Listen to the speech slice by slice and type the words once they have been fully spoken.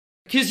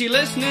'Cause you're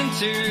listening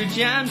to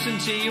Jams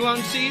and Tea, you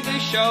won't see the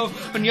show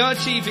on your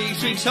TV,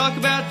 so we talk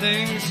about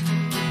things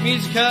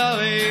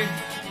musically.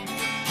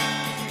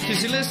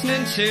 'Cause you're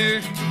listening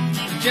to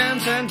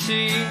Jams and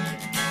Tea,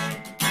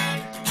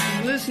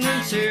 you're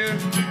listening to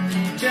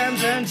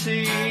Jams and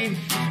Tea.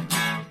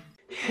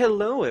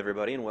 Hello,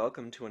 everybody, and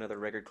welcome to another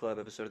Record Club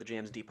episode of the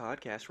Jams D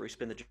podcast, where we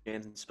spin the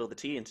jams and spill the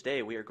tea. And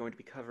today we are going to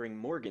be covering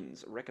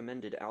Morgan's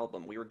recommended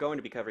album. We were going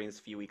to be covering this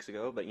a few weeks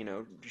ago, but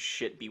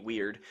shit be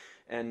weird.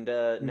 And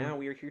now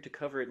we are here to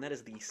cover it, and that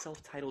is the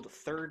self-titled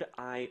Third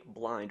Eye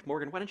Blind.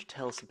 Morgan, why don't you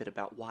tell us a bit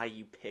about why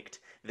you picked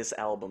this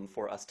album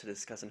for us to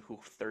discuss and who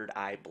Third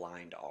Eye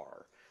Blind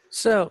are?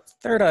 So,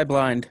 Third Eye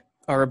Blind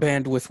are a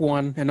band with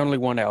one and only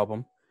one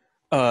album.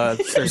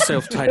 It's their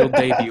self-titled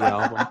debut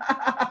album.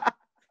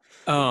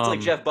 It's like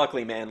Jeff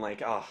Buckley, man.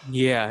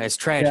 Yeah, it's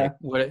tragic.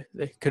 Yeah.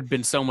 It could have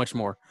been so much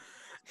more.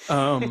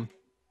 Yeah,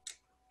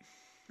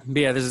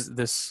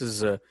 this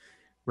is a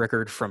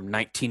record from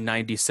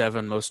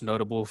 1997, most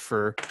notable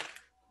for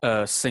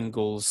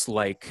singles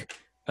like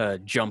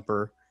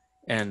Jumper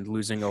and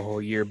Losing a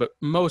Whole Year, but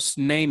most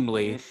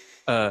namely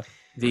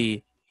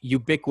the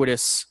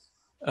ubiquitous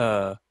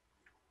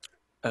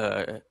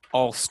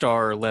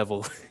all-star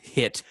level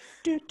hit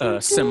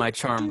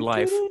Semi-Charmed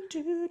Life.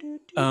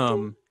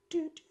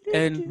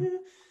 And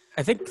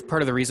I think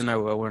part of the reason I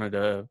wanted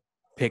to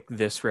pick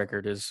this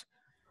record is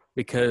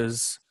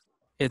because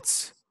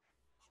it's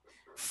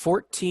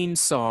 14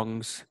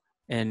 songs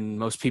and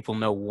most people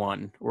know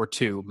one or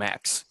two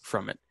max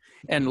from it.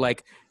 And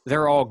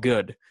they're all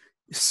good.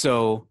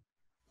 So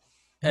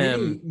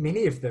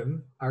many of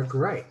them are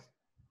great.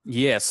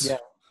 Yes. Yeah.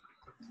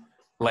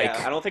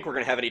 I don't think we're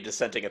going to have any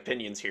dissenting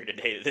opinions here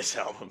today. This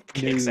album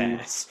kicks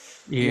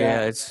ass.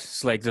 Yeah,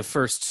 it's like the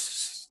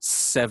first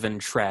 7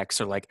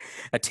 tracks are like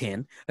a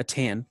 10, a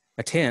 10,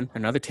 a 10,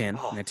 another 10,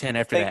 and a 10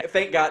 after that.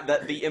 Thank God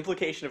that the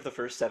implication of the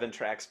first 7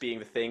 tracks being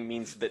the thing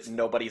means that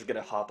nobody's going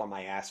to hop on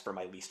my ass for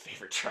my least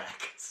favorite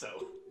track.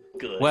 So,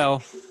 good.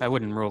 Well, I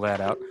wouldn't rule that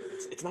out.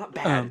 It's not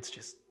bad. It's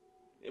just...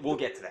 We'll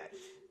get to that.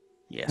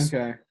 Yes.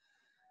 Okay.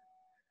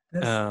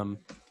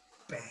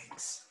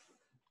 Thanks.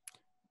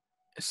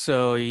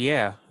 So,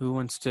 yeah, who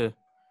wants to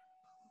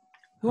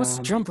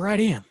jump right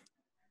in?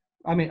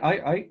 I mean,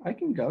 I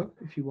can go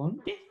if you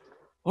want. Yeah.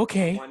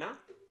 Okay. Why not?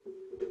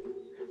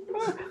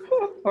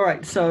 All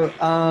right. So,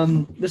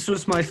 this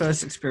was my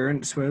first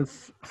experience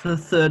with the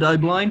Third Eye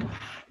Blind.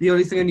 The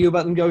only thing I knew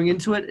about them going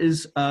into it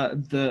is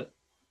that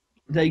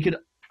they could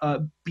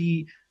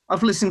be,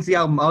 after listening to the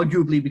album,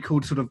 arguably be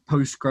called sort of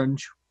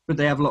post-grunge, but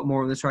they have a lot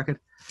more on this record.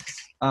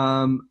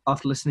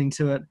 After listening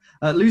to it,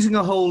 Losing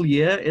a Whole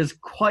Year is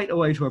quite a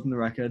way to open the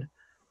record,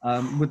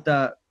 with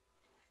that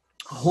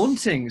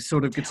haunting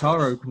sort of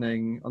guitar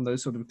opening on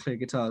those sort of clear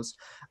guitars,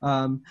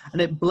 and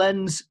it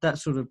blends that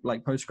sort of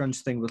post-grunge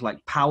thing with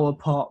power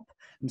pop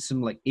and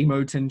some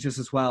emo tinges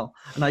as well,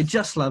 and I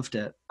just loved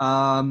it.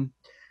 And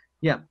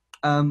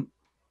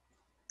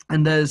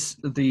there's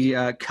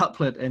the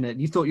couplet in it: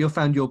 "You thought you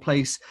found your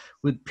place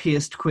with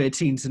pierced queer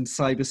teens in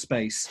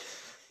cyberspace,"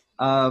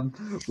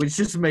 which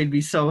just made me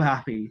so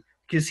happy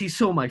because he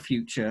saw my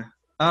future.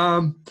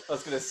 I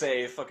was gonna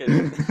say,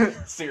 fucking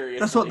seriously.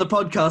 That's what the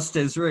podcast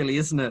is, really,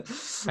 isn't it?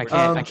 I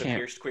can't.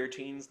 Pierced queer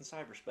teens in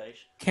cyberspace.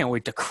 Can't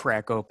wait to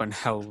crack open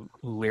how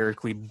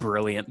lyrically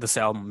brilliant this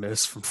album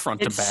is from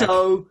front to back.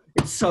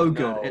 It's so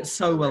good. It's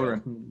so well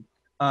written.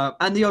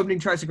 And the opening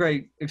track's a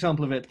great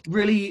example of it.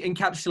 Really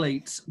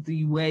encapsulates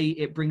the way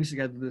it brings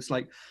together this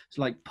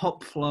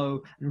pop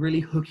flow and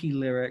really hooky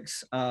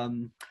lyrics,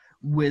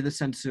 with a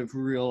sense of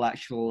real,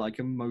 actual,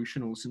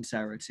 emotional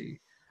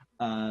sincerity.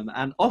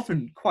 And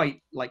often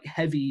quite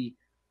heavy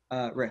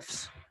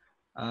riffs,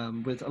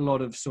 with a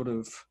lot of sort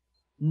of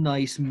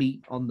nice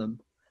meat on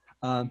them.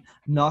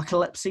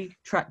 Narcolepsy,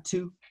 track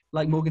 2,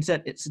 like Morgan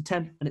said, it's a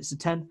 10, and it's a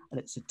 10, and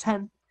it's a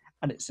 10,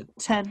 and it's a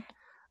 10.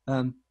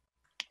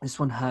 This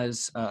one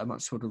has a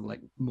much sort of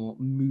more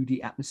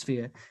moody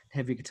atmosphere,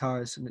 heavy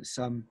guitars, and it's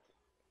I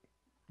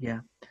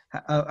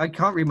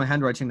can't read my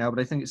handwriting now, but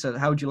I think it said,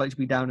 "How would you like to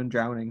be down and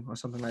drowning?" or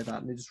something like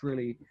that, and it just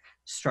really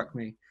struck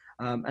me.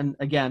 And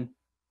again,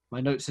 my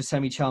notes are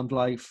Semi-Charmed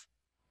Life,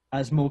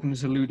 as Morgan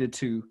has alluded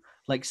to,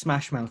 like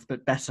Smash Mouth,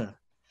 but better.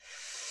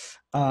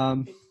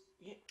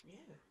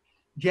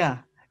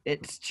 Yeah,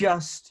 it's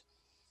just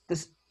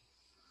this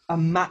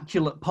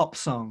immaculate pop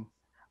song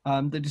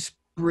that just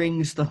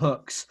brings the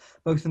hooks,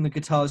 both in the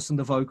guitars and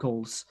the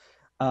vocals.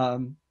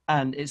 And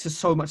it's just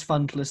so much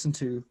fun to listen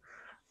to.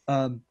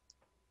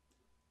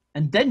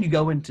 And then you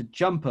go into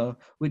Jumper,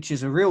 which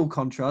is a real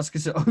contrast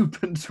because it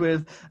opens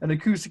with an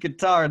acoustic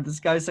guitar and this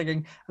guy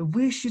singing, "I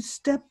wish you'd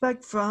step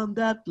back from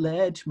that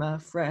ledge, my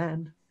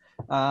friend."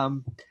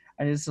 And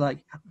it's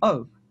like,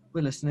 oh,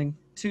 we're listening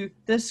to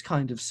this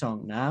kind of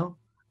song now.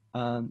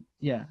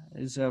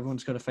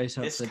 Everyone's got to face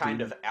up. This kind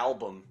of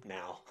album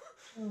now.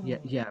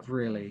 Yeah,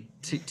 really.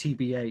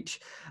 TBH.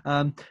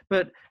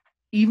 But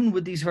even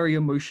with these very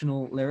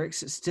emotional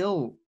lyrics, it's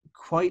still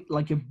quite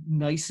a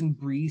nice and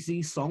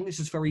breezy song. It's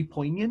just very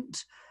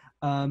poignant.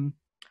 And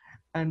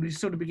we're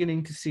sort of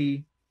beginning to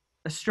see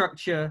a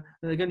structure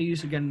that they're going to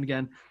use again and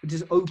again, which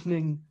is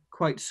opening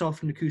quite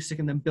soft and acoustic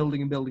and then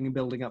building and building and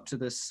building up to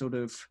this sort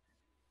of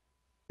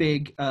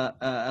big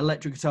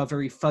electric guitar,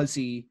 very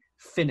fuzzy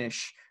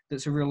finish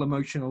that's a real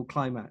emotional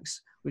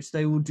climax, which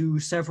they will do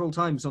several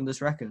times on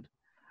this record.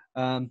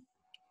 I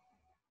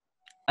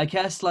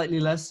care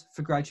slightly less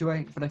for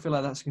Graduate, but I feel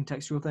like that's a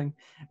contextual thing.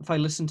 If I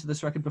listened to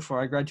this record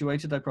before I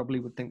graduated, I probably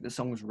would think the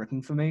song was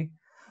written for me.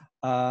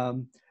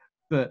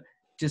 But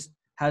just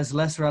has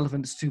less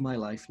relevance to my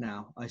life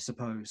now, I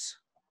suppose.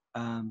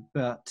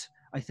 But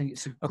I think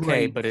it's a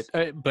great...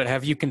 but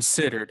have you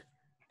considered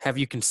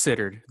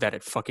that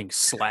it fucking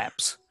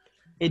slaps?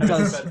 It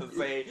does. I was about to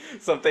say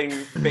something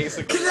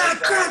basically. Can I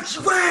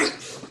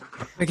graduate?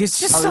 Like, it's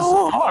just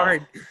so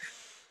hard.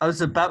 I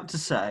was about to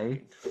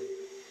say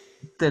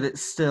that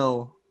it's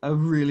still a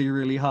really,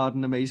 really hard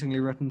and amazingly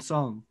written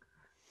song.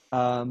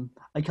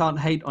 I can't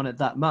hate on it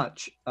that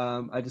much.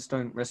 I just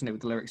don't resonate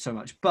with the lyrics so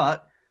much.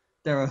 But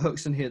there are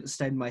hooks in here that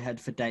stayed in my head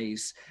for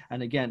days.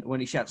 And again, when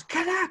he shouts,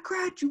 "Can I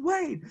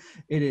graduate?"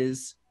 it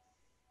is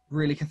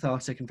really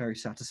cathartic and very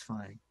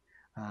satisfying.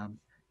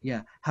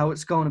 How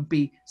It's Gonna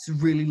Be. It's a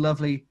really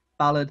lovely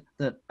ballad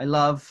that I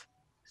love.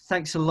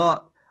 Thanks a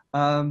lot.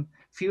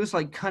 Feels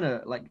like kind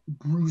of like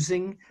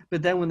bruising,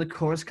 but then when the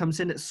chorus comes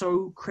in, it's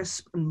so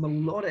crisp and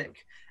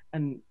melodic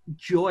and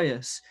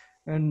joyous.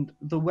 And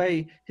the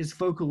way his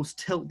vocals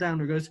tilt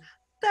down and goes,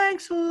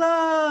 "Thanks a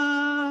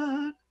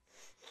lot,"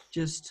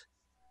 just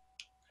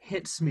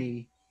hits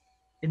me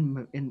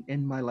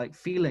in my like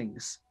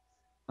feelings.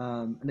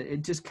 And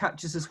it just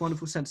captures this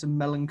wonderful sense of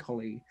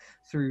melancholy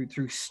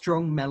through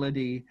strong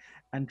melody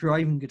and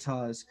driving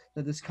guitars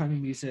that this kind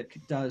of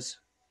music does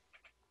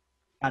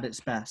at its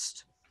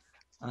best.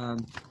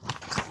 And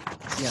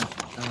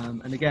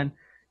again,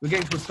 we're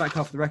getting towards the back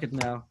half of the record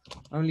now.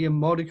 Only a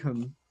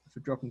modicum of a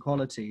drop in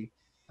quality,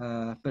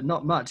 but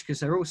not much because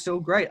they're all still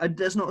great.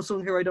 There's not a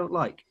song here I don't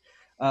like.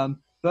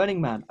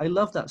 Burning Man, I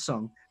love that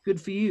song. Good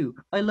For You,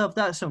 I love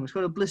that song. It's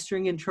got a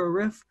blistering intro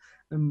riff.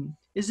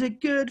 Is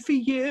it good for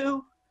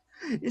you?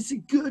 Is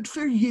it good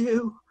for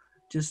you?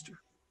 Just,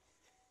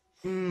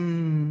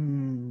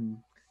 Again,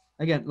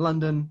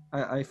 London,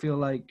 I feel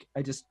like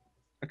I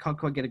can't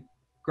quite get a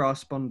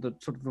grasp on the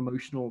sort of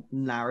emotional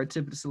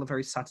narrative, but it's still a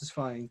very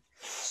satisfying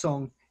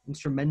song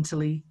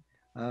instrumentally.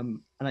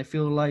 And I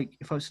feel like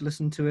if I was to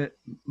listen to it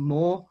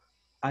more,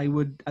 I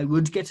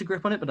would get a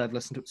grip on it, but I've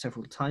listened to it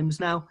several times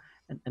now,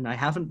 and I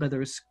haven't, but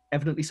there is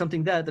evidently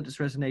something there that is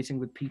resonating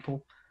with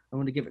people. I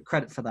want to give it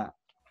credit for that.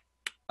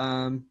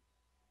 I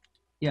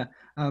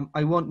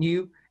Want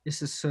You is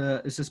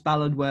this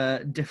ballad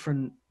where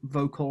different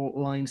vocal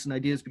lines and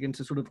ideas begin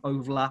to sort of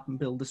overlap and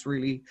build this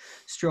really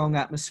strong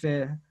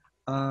atmosphere.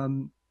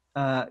 And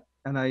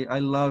I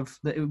love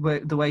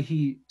the way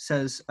he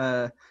says,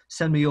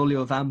 "Send me all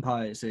your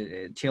vampires."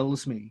 It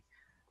chills me.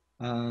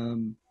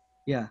 The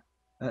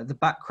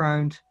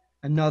background,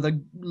 another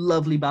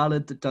lovely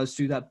ballad that does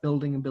do that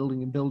building and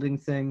building and building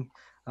thing.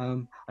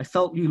 I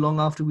Felt You Long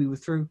After We Were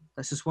Through.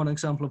 That's just one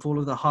example of all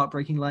of the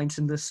heartbreaking lines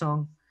in this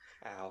song.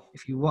 Ow.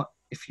 If you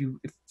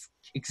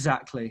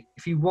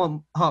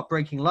want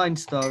heartbreaking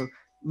lines, though,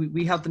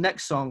 we have the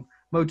next song,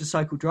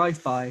 Motorcycle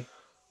Drive-By.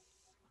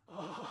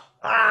 Oh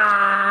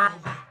my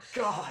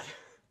god.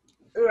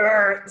 It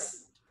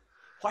hurts.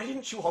 Why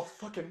didn't you all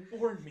fucking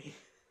warn me?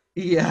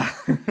 Yeah.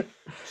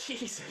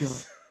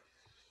 Jesus.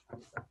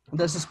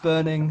 There's this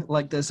burning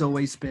like there's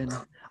always been.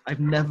 I've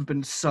never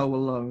been so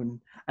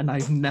alone, and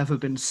I've never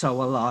been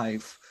so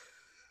alive.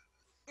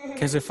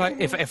 Because if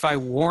I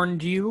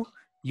warned you,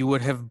 you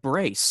would have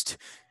braced,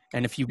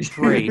 and if you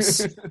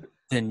brace,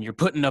 then you're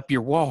putting up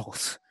your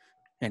walls,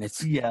 and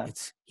it's.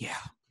 It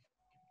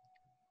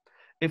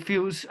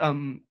feels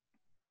I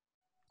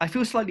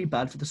feel slightly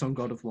bad for the song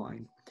God of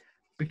Wine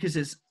because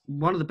it's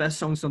one of the best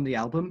songs on the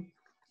album,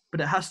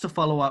 but it has to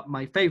follow up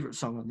my favorite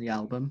song on the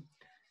album,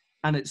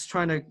 and it's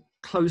trying to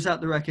close out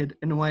the record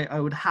in a way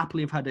I would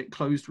happily have had it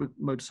closed with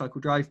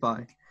Motorcycle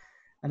Drive-By.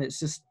 And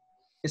it's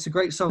a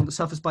great song that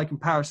suffers by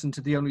comparison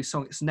to the only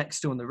song it's next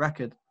to on the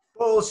record.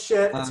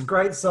 Bullshit. It's a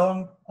great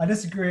song. I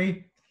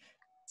disagree.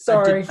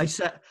 Sorry. I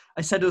said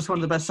it was one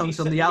of the best songs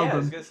on the album. Yeah, I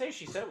was going to say,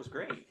 she said it was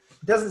great.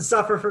 It doesn't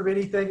suffer from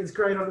anything. It's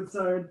great on its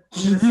own.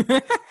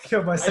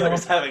 Kill myself. I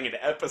was having an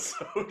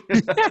episode.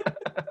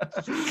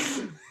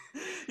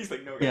 He's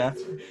like, no. Yeah.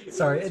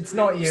 Sorry, it's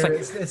not you.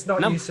 It's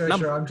not you,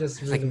 Saoirse. I'm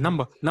just really...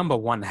 like number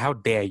one. How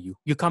dare you?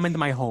 You come into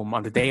my home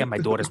on the day of my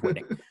daughter's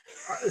wedding.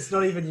 It's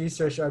not even you,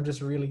 Saoirse. I'm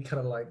just really kind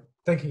of like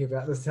thinking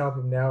about this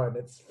album now, and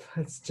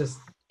it's just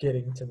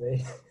getting to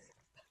me.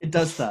 It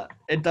does that.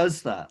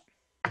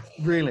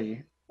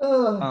 Really.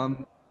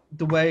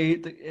 The way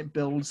that it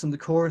builds and the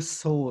chorus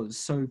soars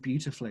so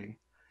beautifully.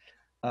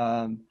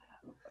 I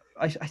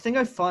think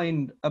I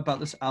find about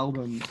this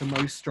album the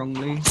most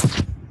strongly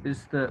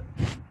is that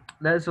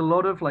there's a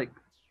lot of like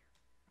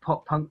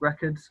pop punk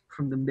records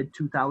from the mid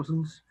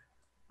 2000s,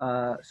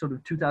 sort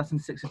of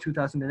 2006 or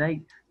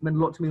 2008, meant a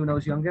lot to me when I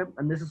was younger,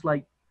 and this is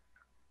like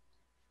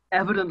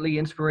evidently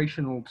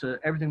inspirational to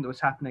everything that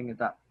was happening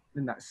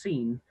in that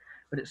scene,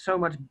 but it's so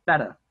much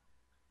better.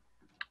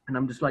 And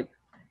I'm just like,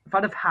 if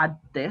I'd have had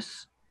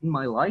this in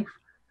my life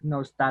when I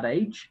was that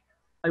age,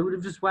 I would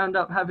have just wound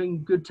up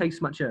having good taste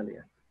much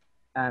earlier.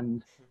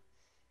 And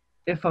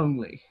if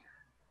only,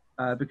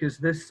 because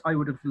this, I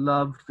would have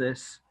loved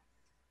this,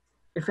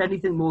 if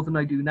anything, more than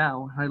I do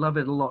now. I love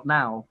it a lot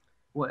now.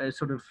 What is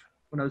sort of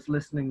when I was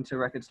listening to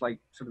records like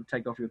sort of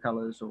Take Off Your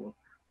Colours or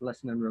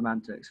Lesson in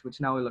Romantics, which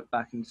now I look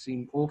back and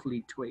seem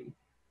awfully twee.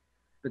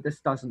 But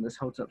this doesn't. This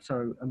holds up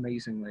so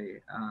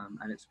amazingly,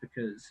 and it's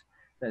because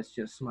there's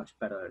just so much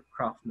better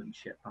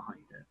craftsmanship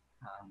behind it,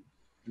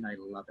 and I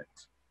love it.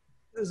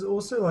 There's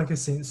also like a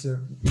sense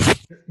of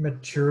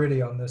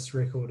maturity on this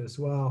record as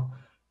well.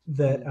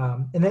 That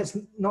and that's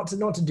not to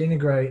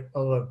denigrate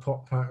a lot of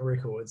pop punk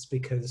records,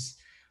 because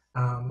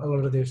a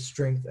lot of their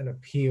strength and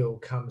appeal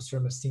comes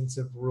from a sense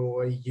of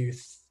raw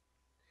youth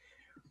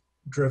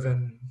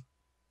driven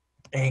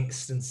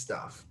angst and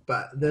stuff.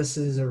 But this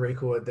is a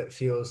record that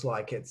feels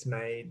like it's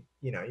made,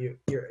 you know,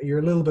 you're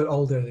a little bit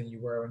older than you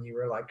were when you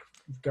were like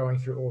going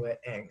through all that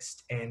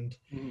angst,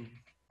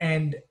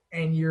 and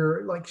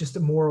you're like just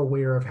more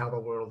aware of how the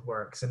world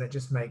works, and it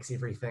just makes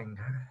everything,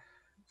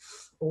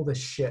 all the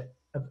shit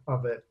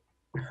of it,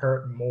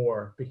 hurt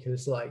more,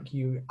 because like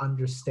you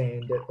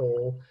understand it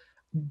all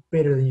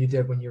better than you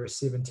did when you were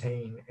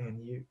 17,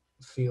 and you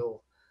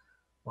feel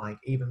like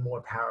even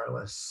more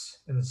powerless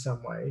in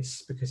some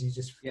ways, because you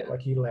just feel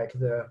like you lack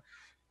the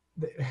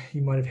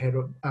you might have had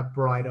a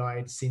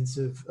bright-eyed sense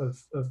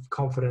of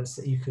confidence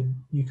that you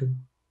could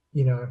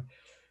you know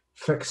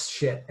fix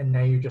shit, and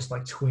now you're just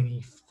like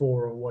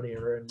 24 or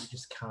whatever, and you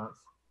just can't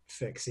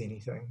fix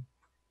anything.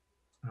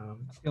 I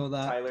feel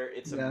that. Tyler,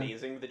 it's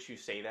amazing that you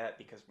say that,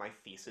 because my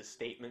thesis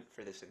statement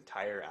for this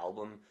entire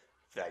album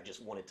that I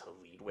just wanted to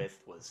lead with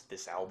was,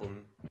 this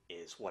album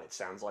is what it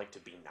sounds like to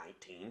be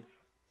 19.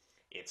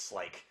 It's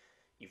like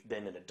you've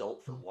been an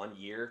adult for 1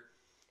 year,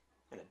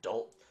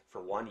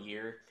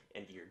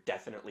 and you're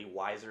definitely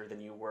wiser than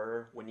you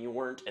were when you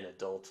weren't an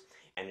adult,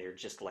 and you're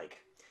just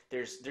like,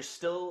 there's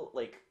still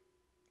like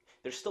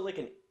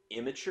an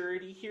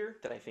immaturity here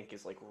that I think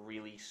is like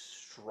really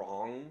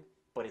strong,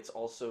 but it's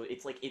also,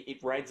 it's like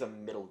it rides a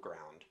middle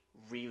ground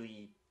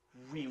really,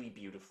 really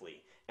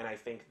beautifully, and I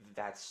think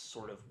that's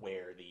sort of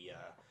where the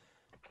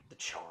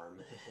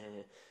charm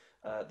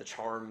the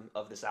charm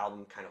of this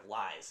album kind of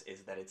lies,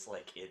 is that it's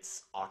like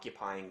it's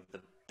occupying the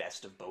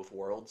best of both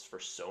worlds for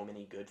so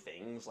many good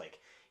things. Like,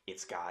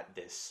 it's got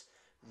this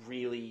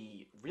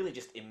really, really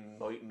just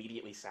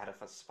immediately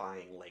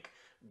satisfying, like,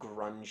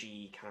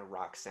 grungy kind of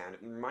rock sound.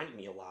 It reminded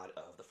me a lot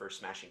of the first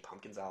Smashing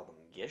Pumpkins album,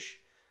 Gish.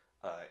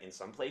 In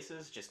some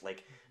places, just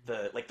like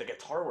the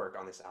guitar work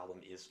on this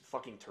album is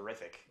fucking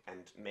terrific.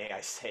 And may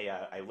I say,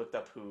 I looked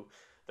up who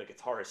the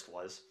guitarist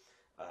was.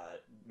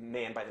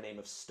 Man by the name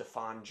of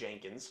Stefan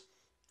Jenkins.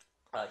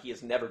 He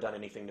has never done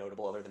anything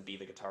notable other than be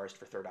the guitarist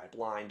for Third Eye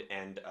Blind,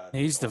 and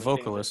he's the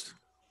vocalist.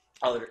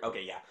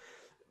 Okay,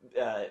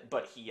 yeah,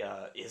 but he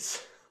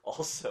is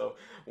also,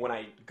 when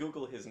I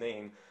Google his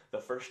name, the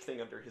first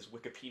thing under his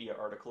Wikipedia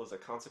article is a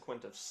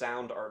Consequent of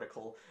Sound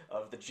article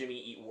of the Jimmy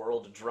Eat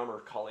World drummer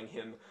calling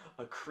him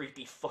a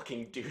creepy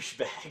fucking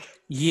douchebag.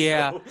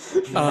 Yeah,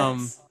 So,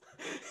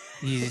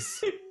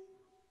 he's.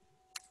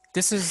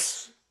 This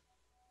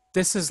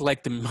is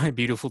like the My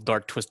Beautiful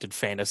Dark Twisted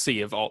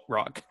Fantasy of alt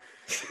rock.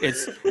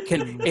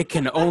 It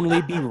can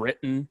only be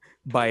written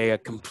by a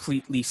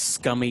completely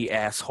scummy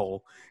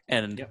asshole,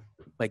 and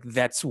like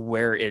that's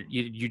where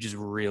you just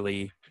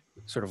really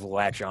sort of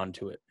latch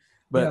onto it.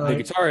 But the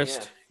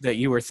guitarist that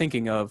you were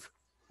thinking of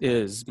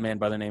is a man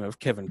by the name of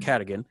Kevin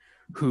Cadigan,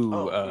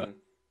 who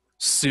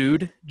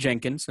sued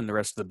Jenkins and the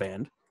rest of the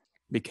band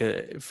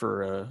because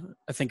for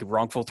I think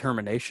wrongful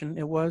termination.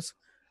 It was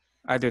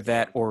either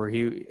that or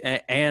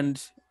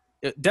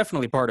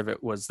definitely part of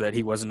it was that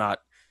he was not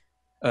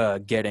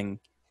getting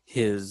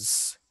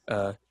his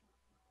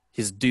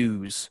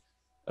dues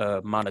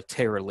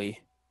monetarily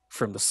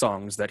from the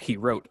songs that he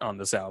wrote on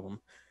this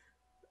album.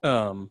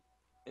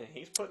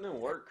 He's putting in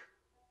work.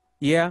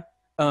 Yeah.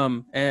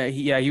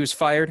 He was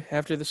fired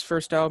after this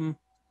first album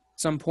at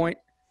some point.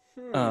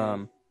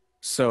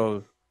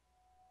 So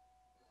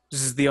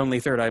this is the only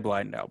Third Eye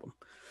Blind album.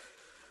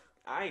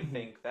 I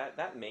think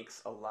that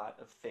makes a lot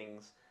of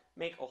things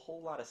make a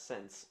whole lot of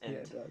sense, and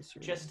it does,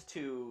 really. Just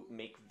to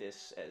make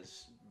this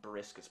as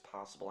brisk as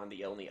possible, I'm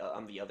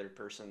the other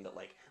person that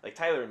like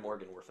Tyler and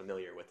Morgan were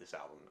familiar with this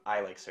album.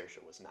 I, like Saoirse,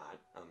 was not.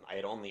 I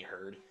had only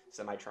heard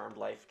Semi-Charmed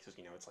Life because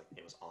it's like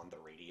it was on the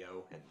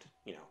radio, and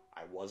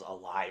I was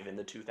alive in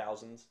the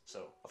 2000s,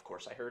 so of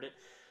course I heard it.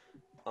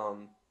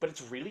 But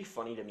it's really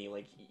funny to me,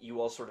 like,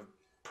 you all sort of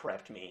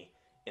prepped me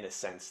in a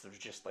sense. There's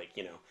just like,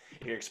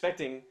 if you're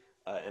expecting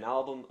an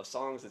album of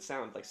songs that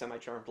sound like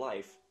Semi-Charmed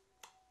Life,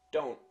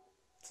 don't.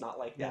 It's not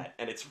like that.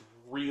 And it's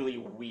really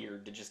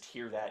weird to just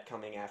hear that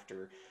coming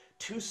after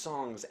two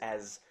songs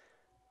as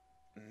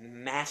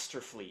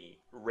masterfully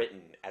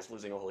written as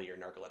Losing a Whole Year in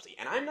Narcolepsy.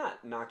 And I'm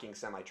not knocking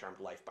Semi-Charmed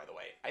Life, by the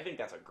way. I think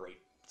that's a great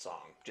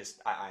song. Just,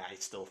 I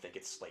still think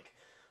it's, like,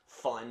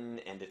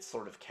 fun, and it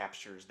sort of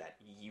captures that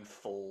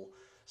youthful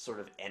sort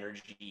of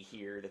energy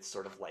here that's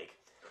sort of, like,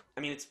 I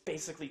mean, it's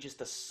basically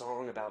just a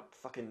song about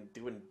fucking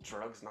doing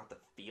drugs not to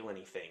feel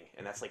anything,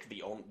 and that's like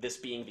this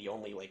being the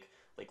only like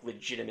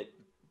legitimate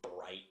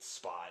bright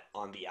spot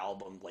on the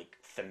album, like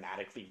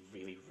thematically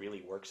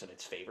really works in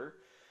its favor,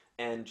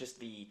 and just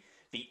the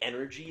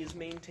energy is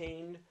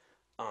maintained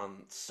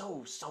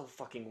so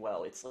fucking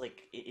well. It's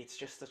like it's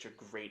just such a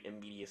great,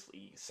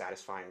 immediately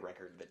satisfying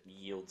record that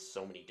yields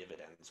so many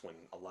dividends when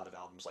a lot of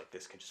albums like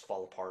this can just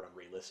fall apart on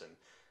re-listen,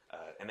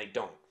 and they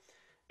don't.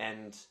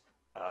 And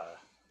uh,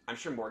 I'm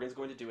sure Morgan's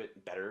going to do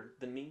it better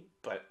than me,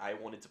 but I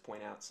wanted to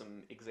point out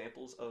some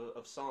examples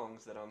of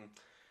songs that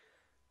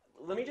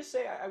let me just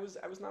say I was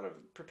not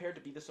prepared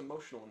to be this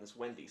emotional in this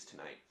Wendy's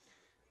tonight.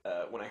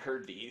 When I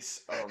heard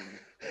these,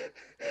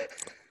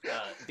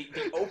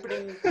 the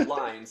opening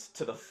lines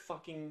to the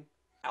fucking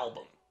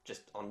album,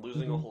 just on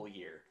Losing a Mhm. Whole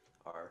Year,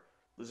 are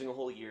losing a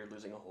whole year,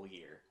 losing a whole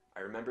year.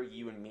 I remember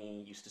you and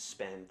me used to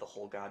spend the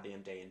whole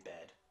goddamn day in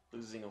bed,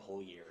 losing a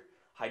whole year.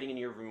 Hiding in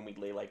your room, we'd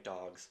lay like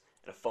dogs,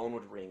 and a phone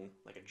would ring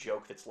like a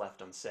joke that's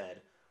left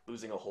unsaid,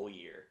 losing a whole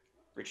year.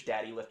 Rich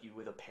daddy left you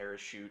with a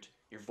parachute.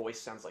 Your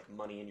voice sounds like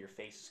money and your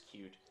face is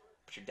cute.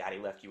 But your daddy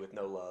left you with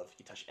no love.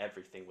 You touch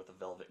everything with a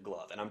velvet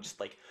glove. And I'm just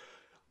like,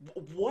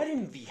 what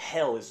in the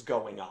hell is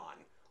going on?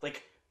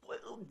 Like,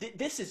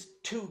 this is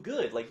too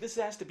good. Like, this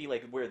has to be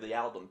like where the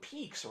album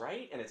peaks,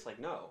 right? And it's like,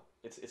 no,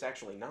 it's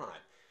actually not.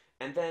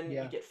 And then you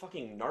Yeah. get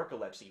fucking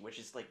narcolepsy, which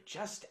is like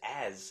just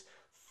as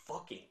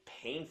fucking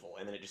painful,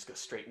 and then it just goes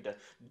straight into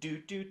do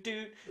do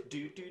do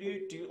do do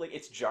do do. Like,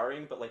 it's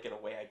jarring, but like in a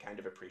way I kind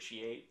of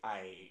appreciate.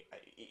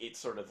 It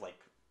sort of like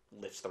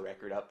lifts the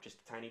record up just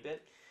a tiny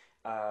bit.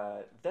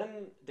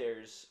 Then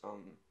there's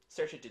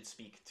Saoirse did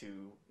speak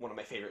to one of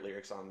my favorite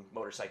lyrics on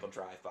Motorcycle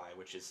Drive By,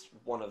 which is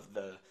one of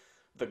the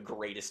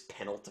greatest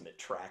penultimate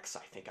tracks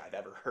I think I've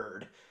ever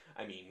heard.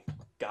 I mean,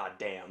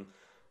 goddamn.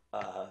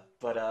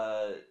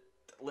 But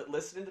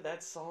listening to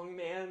that song,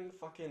 man,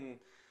 fucking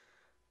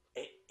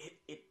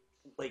it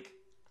like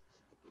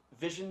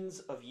visions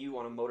of you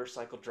on a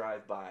motorcycle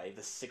drive by,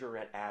 the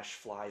cigarette ash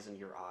flies in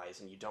your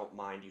eyes, and you don't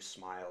mind, you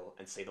smile,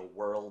 and say the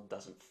world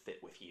doesn't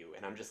fit with you.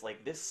 And I'm just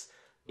like, this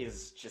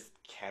is just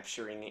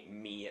capturing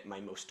me at my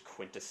most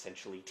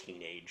quintessentially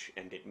teenage,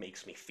 and it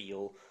makes me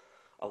feel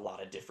a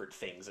lot of different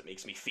things. It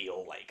makes me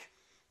feel like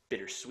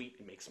bittersweet.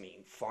 It makes me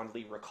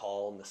fondly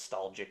recall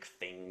nostalgic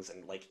things,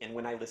 and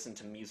when I listen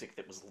to music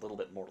that was a little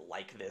bit more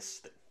like this,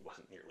 that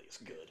wasn't nearly as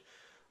good.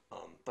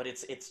 But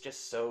it's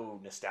just so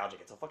nostalgic.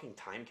 It's a fucking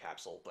time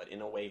capsule, but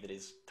in a way that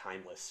is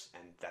timeless,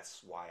 and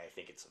that's why I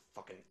think it's a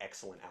fucking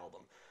excellent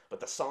album. But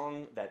the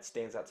song that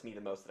stands out to me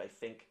the most, that I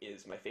think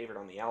is my favorite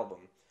on the album,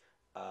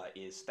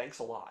 is "Thanks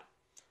a Lot,"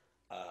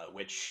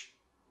 which,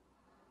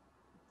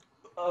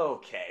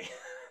 okay,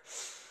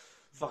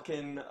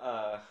 fucking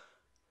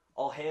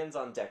all hands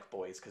on deck,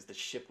 boys, because the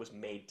ship was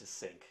made to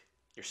sink.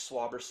 Your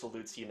swabber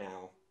salutes you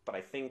now, but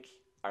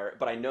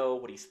I know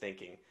what he's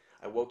thinking.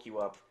 I woke you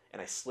up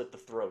and I slit the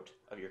throat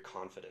of your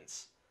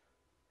confidence.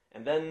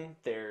 And then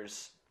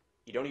there's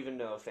you don't even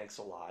know, thanks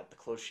a lot. The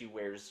clothes she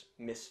wears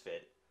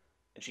misfit,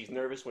 and she's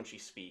nervous when she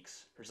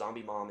speaks. Her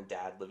zombie mom and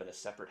dad live in a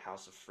separate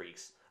house of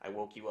freaks. I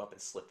woke you up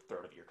and slit the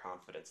throat of your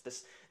confidence.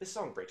 This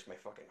song breaks my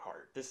fucking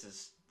heart. This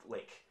is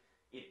like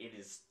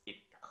it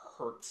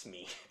hurts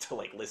me to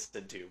like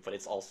listen to, but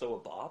it's also a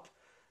bop.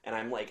 And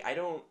I'm like, I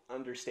don't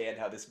understand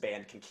how this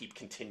band can keep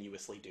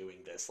continuously doing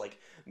this. Like,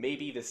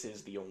 maybe this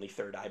is the only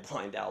Third Eye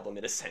Blind album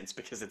in a sense,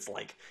 because it's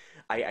like,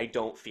 I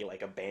don't feel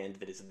like a band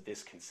that is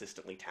this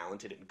consistently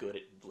talented and good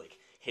at like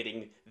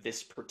hitting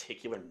this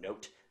particular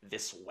note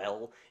this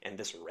well and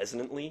this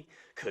resonantly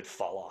could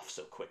fall off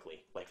so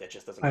quickly. Like, that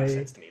just doesn't make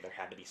sense to me. There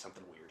had to be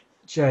something weird.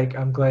 Jake,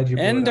 I'm glad you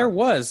brought And there up.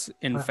 was,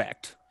 in I-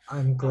 fact.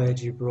 I'm glad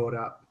you brought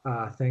up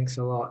 "Thanks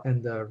a Lot"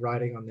 and the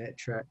writing on that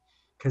track,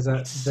 because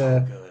It's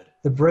so good.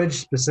 the bridge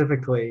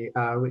specifically,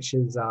 which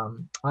is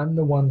 "I'm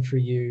the one for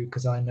you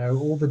because I know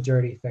all the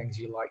dirty things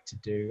you like to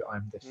do.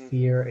 I'm the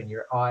fear in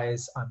your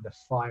eyes. I'm the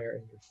fire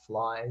in your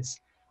flies.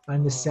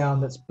 I'm the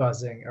sound that's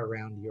buzzing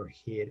around your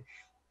head."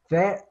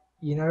 That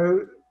you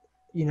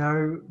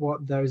know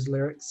what those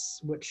lyrics,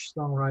 which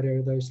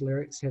songwriter those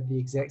lyrics have the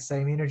exact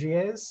same energy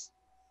as?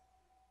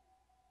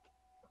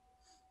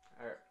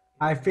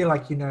 I feel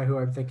like you know who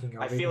I'm thinking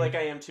of. I feel like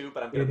I am too,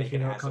 but I'm gonna even if make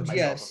you're an not ass of conscious.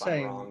 myself Yeah, if I'm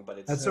same. wrong. But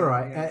it's That's So, all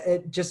right. yeah.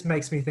 It just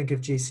makes me think of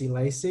GC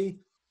Lacey.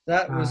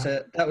 That was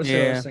it. That was who I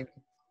Yeah. was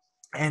thinking.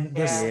 And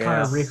this Yeah.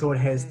 kind of Yeah. record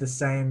has the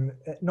same,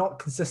 not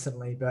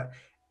consistently, but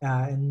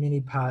in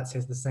many parts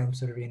has the same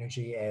sort of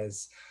energy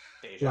as,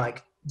 Deja.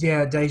 like,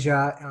 yeah,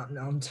 Deja.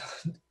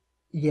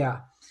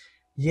 Yeah,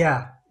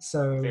 yeah.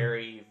 So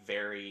Very,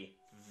 very,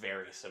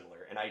 very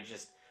similar. And I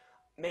just,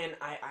 man,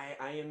 I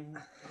am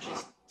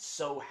just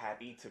so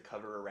happy to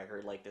cover a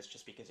record like this,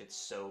 just because it's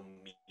so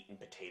meat and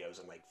potatoes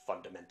and like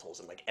fundamentals,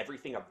 and like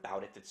everything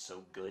about it that's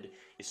so good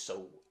is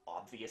so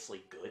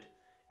obviously good.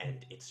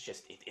 And it's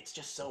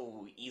just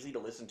so easy to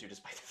listen to,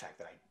 despite the fact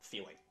that I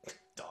feel like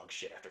dog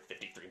shit after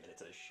 53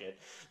 minutes of this shit.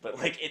 But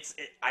like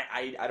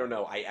I don't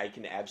know. I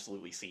can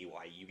absolutely see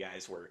why you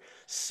guys were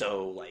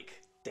so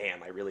like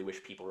damn, I really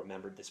wish people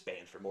remembered this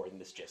band for more than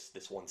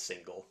this one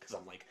single, because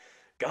I'm like,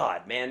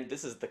 God, man,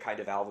 this is the kind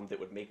of album that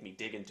would make me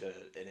dig into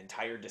an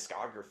entire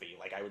discography.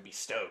 Like, I would be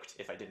stoked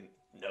if I didn't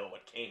know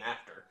what came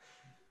after.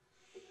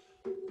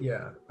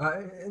 Yeah,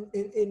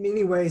 in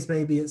many ways,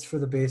 maybe it's for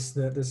the best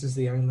that this is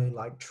the only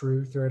like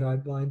true Third Eye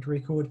Blind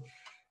record,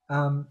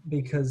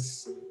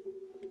 because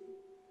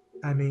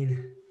I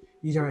mean,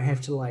 you don't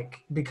have to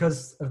like,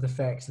 because of the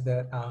fact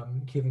that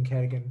Kevin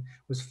Cadigan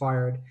was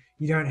fired,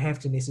 you don't have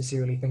to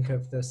necessarily think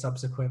of the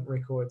subsequent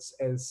records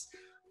as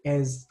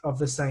of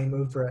the same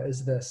oeuvre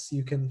as this.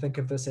 You can think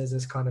of this as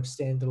this kind of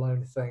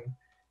standalone thing,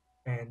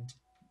 and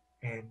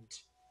and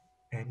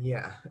and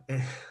yeah.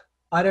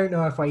 I don't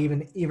know if I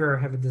even ever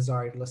have a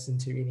desire to listen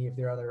to any of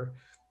the other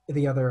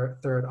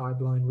Third Eye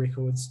Blind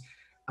records.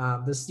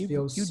 This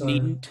feels you so.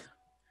 needn't.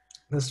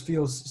 This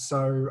feels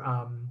so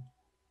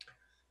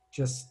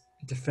just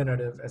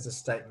definitive as a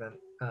statement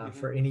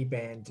for any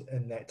band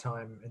in that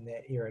time, in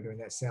that era, doing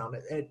that sound.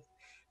 It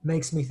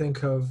makes me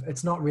think of,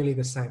 it's not really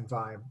the same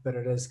vibe, but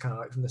it is kind of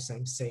like from the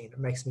same scene. It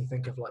makes me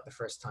think of like the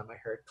first time I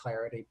heard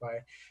Clarity by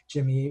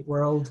Jimmy Eat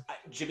World.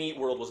 Jimmy Eat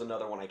World was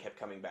another one I kept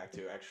coming back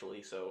to,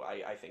 actually, so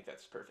I think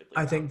that's perfectly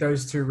I valid. think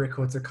those two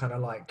records are kind of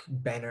like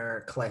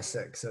banner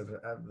classics of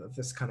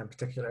this kind of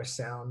particular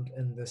sound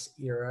in this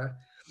era,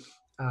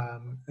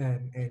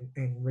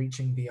 and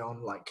reaching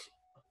beyond like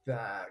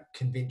the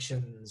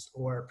conventions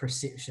or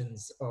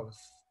perceptions of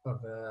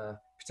a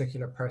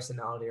particular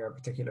personality or a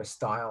particular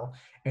style,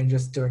 and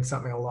just doing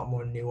something a lot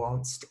more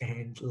nuanced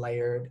and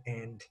layered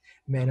and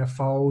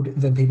manifold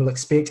than people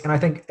expect. And I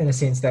think in a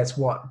sense that's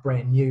what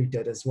Brand New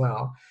did as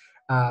well.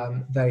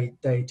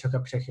 They took a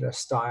particular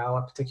style,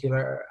 a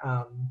particular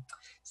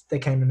they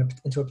came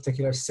into a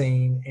particular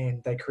scene,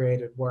 and they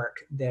created work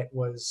that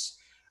was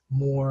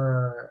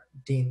more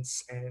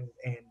dense and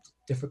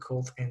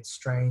difficult and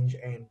strange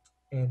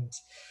and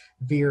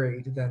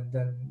varied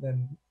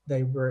than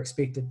they were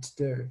expected to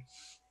do.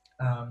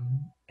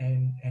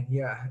 And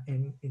yeah.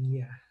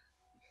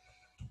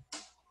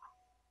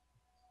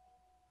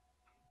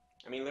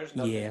 I mean, there's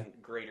nothing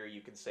greater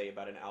you could say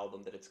about an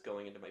album that it's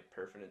going into my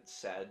permanent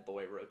sad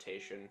boy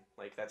rotation.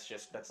 Like, that's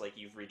like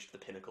you've reached the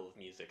pinnacle of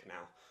music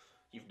now.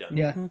 You've done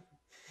it.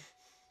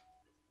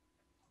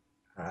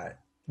 All right.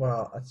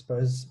 Well, I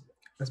suppose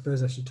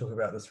I should talk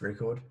about this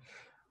record.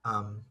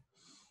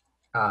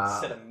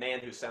 Said a man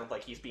who sounds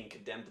like he's being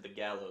condemned to the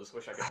gallows.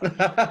 Wish I could find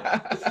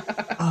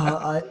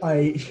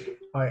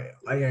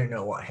I don't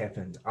know what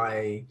happened.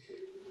 I've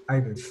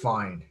been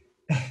fine.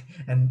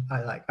 And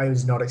I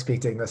was not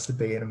expecting this to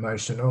be an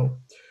emotional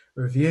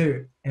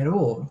review at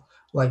all.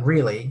 Like,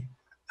 really.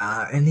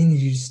 And then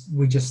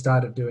we just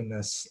started doing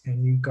this,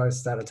 and you guys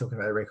started talking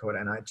about the record,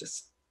 and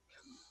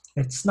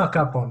it snuck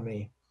up on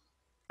me.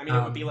 I mean,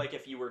 it would be like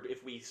if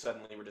we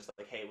suddenly were just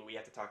like, hey, we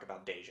have to talk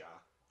about Deja.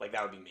 Like,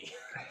 that would be me.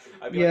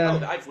 I'd be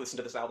like, oh, I've listened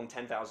to this album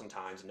 10,000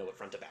 times and know it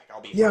front to back. I'll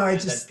be fine.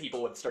 And then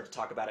people would start to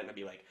talk about it, and I'd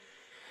be like,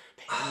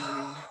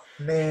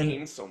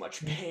 pain, so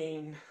much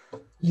pain.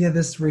 Yeah,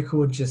 this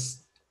record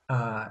just,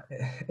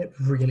 it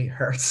really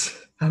hurts.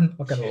 I'm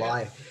not going to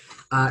lie.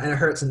 And it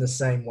hurts in the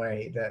same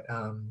way that,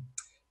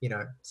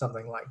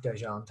 something like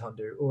Deja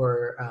Entendu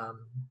or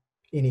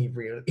any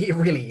brand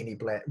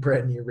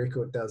new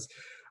record does.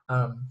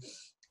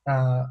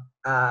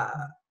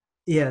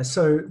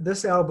 So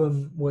this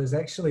album was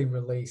actually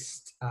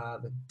released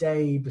the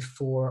day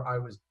before I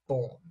was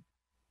born.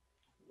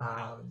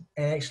 And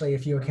actually,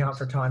 if you account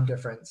for time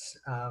difference,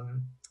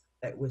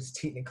 it was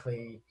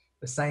technically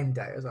the same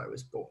day as I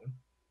was born.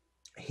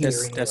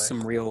 That's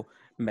some real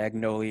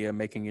Magnolia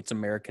making its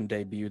American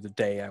debut the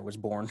day I was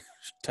born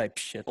type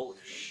shit. Holy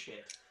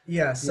shit.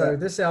 Yeah, so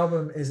this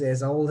album is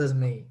as old as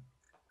me.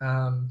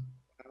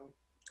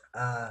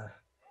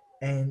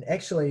 And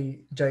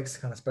actually, Jake's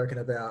kind of spoken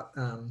about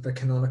the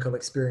canonical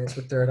experience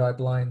with Third Eye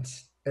Blind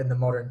in the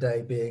modern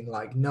day being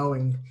like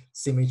knowing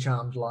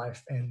Semi-Charmed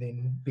Life and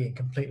then being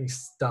completely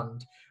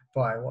stunned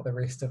by what the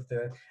rest of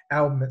the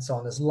album it's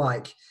on is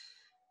like.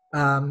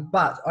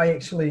 But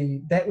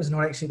that was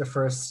not actually the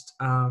first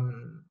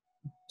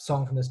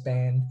song from this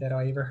band that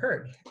I ever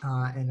heard.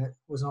 And it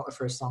was not the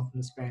first song from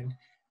this band.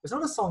 It was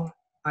not a song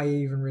I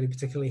even really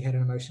particularly had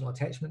an emotional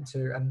attachment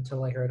to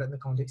until I heard it in the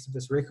context of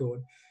this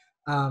record.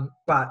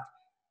 But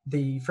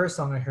the first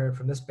song I heard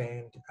from this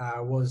band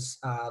was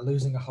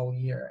Losing a Whole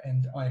Year.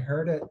 And I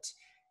heard it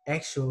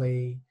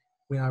actually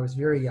when I was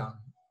very young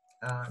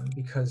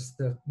because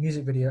the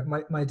music video,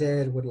 my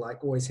dad would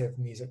like always have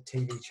music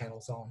TV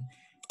channels on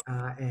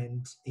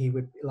and he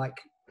would like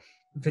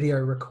video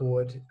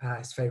record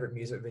his favorite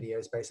music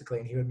videos basically,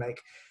 and he would make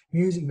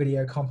music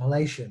video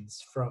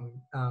compilations from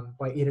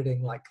by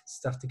editing like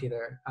stuff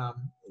together.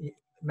 It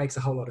makes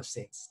a whole lot of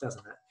sense,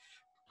 doesn't it?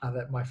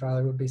 That my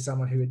father would be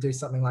someone who would do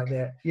something like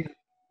that. Yeah.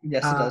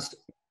 Yes, it does.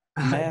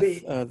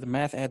 The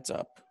math adds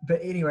up. But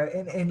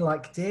anyway, and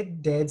like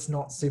Dad's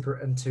not super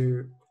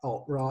into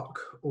alt rock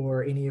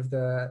or any of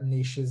the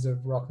niches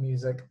of rock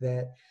music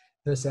that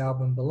this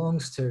album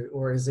belongs to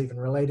or is even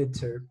related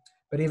to.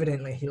 But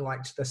evidently he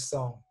liked this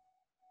song.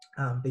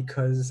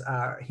 because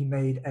he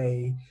made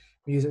a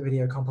music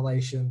video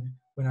compilation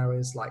when I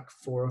was like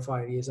 4 or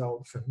 5 years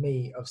old for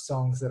me of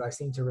songs that I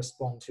seem to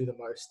respond to the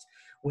most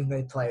when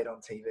they play it on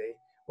TV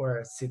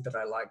or said that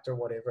I liked or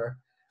whatever.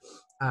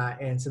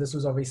 And so this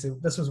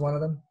was one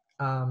of them.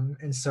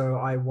 And so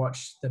I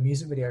watched the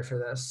music video for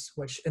this,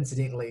 which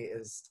incidentally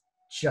is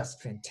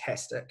just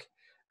fantastic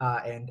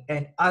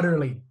and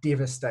utterly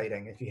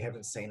devastating if you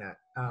haven't seen it.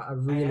 I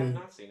have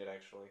not seen it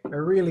actually.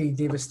 A really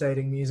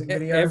devastating music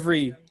video.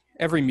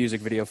 Every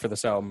music video for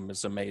this album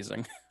is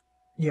amazing.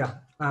 Yeah,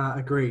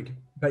 agreed.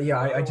 But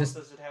yeah, What I else just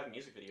does it have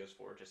music videos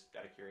for? Just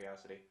out of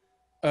curiosity.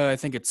 I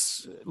think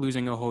it's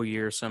Losing a Whole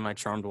Year,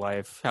 Semi-Charmed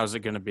Life, How's It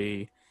Gonna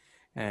Be?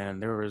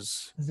 And there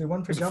was... Is there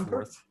one for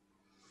Jumper?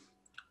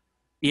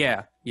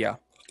 Yeah. All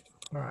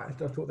right,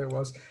 I thought there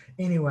was.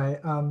 Anyway,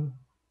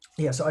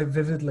 yeah, so I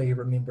vividly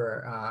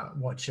remember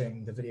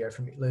watching the video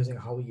from Losing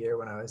a Whole Year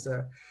when I was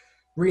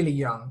really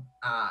young,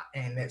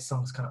 and that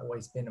song's kind of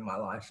always been in my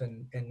life,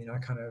 and then I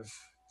kind of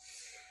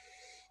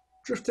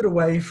drifted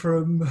away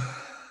from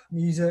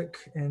music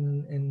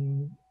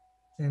and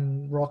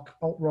rock,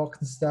 alt rock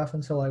and stuff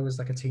until I was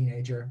like a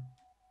teenager.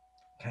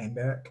 Came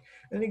back,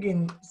 and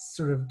again,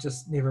 sort of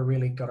just never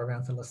really got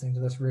around to listening to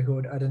this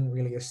record. I didn't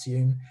really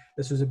assume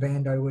this was a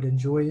band I would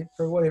enjoy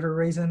for whatever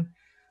reason.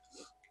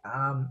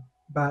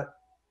 But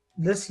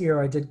this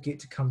year I did get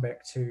to come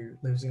back to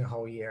Losing a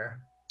Whole Year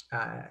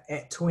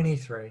at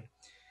 23,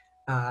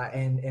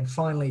 and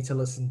finally to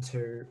listen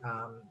to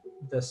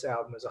this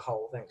album as a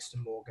whole, thanks to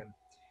Morgan.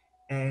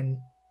 And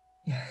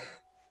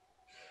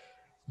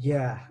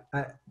yeah,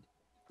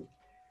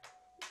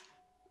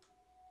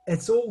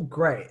 it's all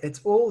great.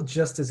 It's all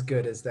just as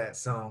good as that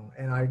song,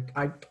 and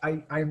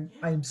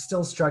I'm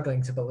still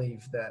struggling to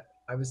believe that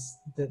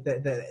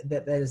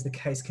that is the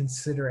case,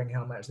 considering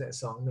how much that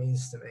song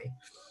means to me.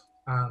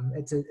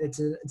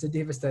 It's a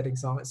devastating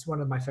song. It's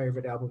one of my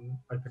favorite album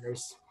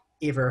openers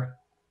ever.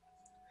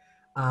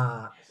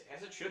 As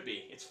it should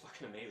be. It's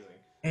fucking amazing.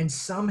 And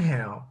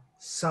somehow,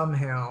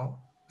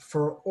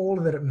 for all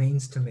that it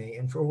means to me,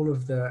 and for all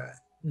of the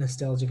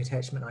nostalgic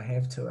attachment I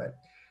have to it,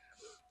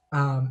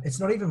 it's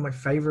not even my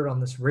favorite on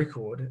this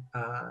record.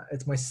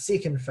 It's my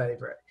second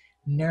favorite,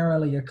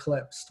 narrowly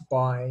eclipsed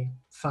by,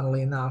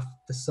 funnily enough,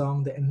 the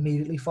song that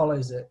immediately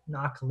follows it,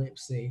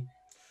 Narcolepsy,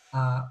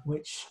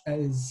 which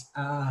is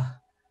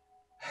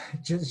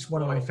just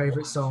one of my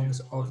favorite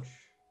songs of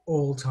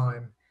all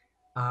time.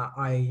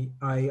 I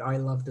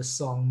love this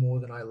song more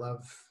than I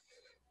love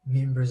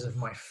members of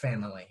my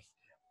family.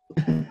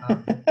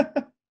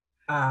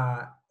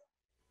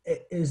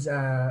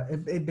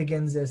 It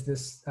begins as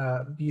this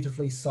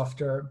beautifully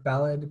softer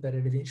ballad, but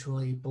it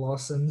eventually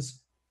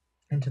blossoms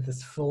into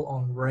this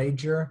full-on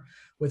rager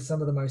with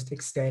some of the most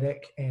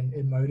ecstatic and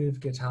emotive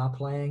guitar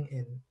playing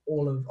in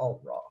all of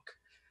alt rock.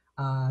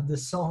 The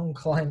song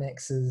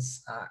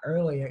climaxes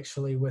early,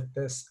 actually, with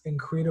this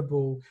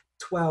incredible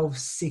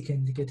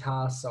 12-second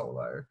guitar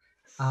solo,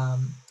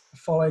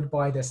 followed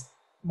by this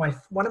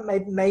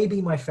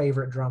maybe my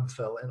favorite drum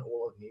fill in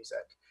all of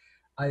music.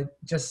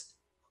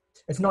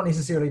 It's not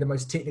necessarily the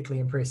most technically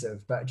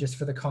impressive, but just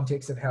for the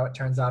context of how it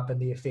turns up and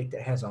the effect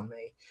it has on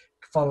me,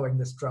 following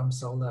this guitar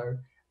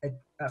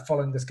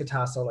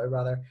solo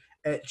rather,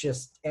 it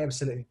just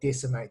absolutely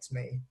decimates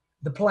me.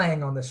 The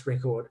playing on this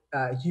record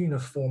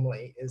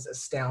uniformly is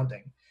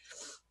astounding.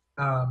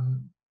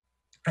 And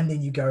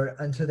then you go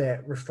into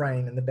that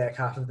refrain in the back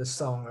half of the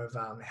song of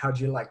how'd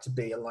you like to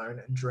be alone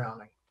and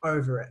drowning,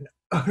 over and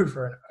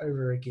over and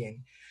over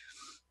again.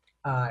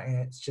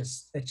 And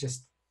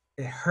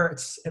it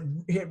hurts.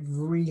 It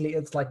really,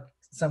 it's like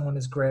someone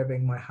is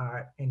grabbing my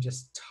heart and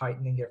just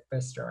tightening their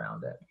fist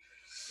around it.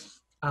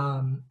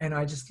 And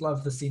I just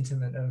love the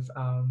sentiment of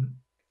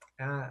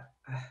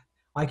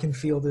I can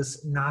feel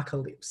this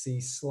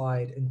narcolepsy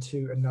slide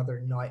into another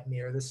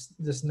nightmare.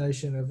 This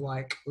notion of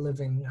like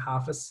living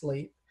half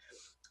asleep,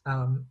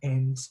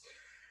 and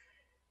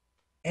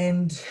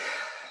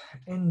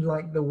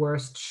like the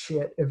worst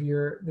shit of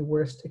the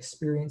worst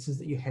experiences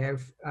that you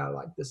have,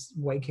 like this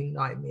waking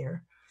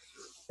nightmare.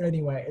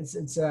 Anyway,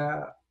 it's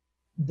that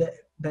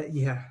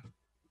yeah,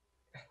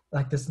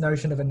 like this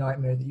notion of a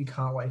nightmare that you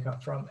can't wake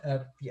up from.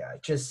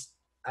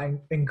 I'm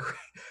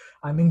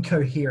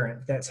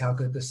incoherent. That's how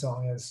good the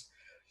song is.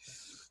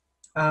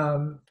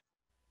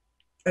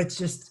 It's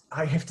just,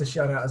 I have to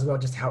shout out as well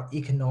just how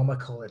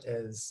economical it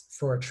is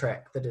for a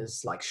track that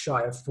is like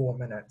shy of 4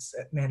 minutes.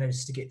 It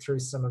managed to get through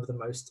some of the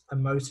most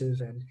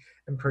emotive and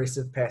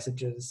impressive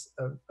passages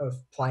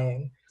of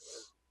playing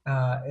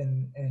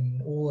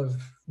in all of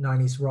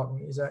 90s rock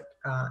music,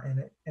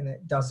 and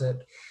it does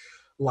it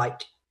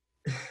like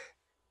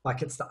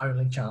it's the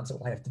only chance it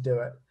will have to do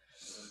it.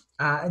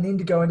 And then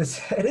to go into,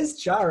 it is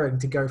jarring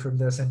to go from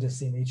this into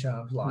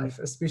Semi-Charmed Life,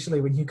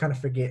 especially when you kind of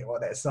forget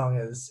what that song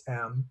is.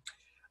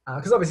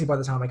 Because obviously by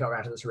the time I got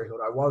around to this record,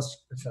 I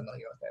was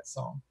familiar with that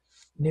song.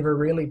 Never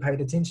really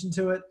paid attention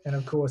to it. And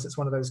of course, it's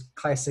one of those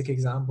classic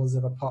examples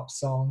of a pop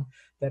song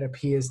that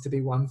appears to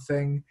be one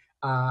thing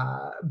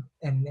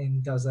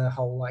and does a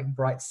whole like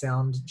bright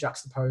sound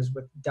juxtaposed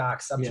with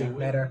dark subject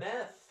matter.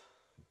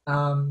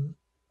 And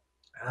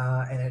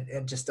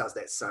it just does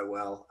that so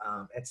well.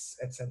 It's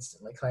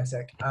instantly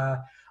classic.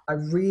 I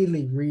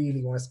really,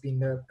 really want to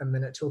spend a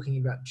minute talking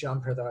about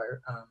Jumper, though.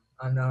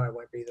 I know I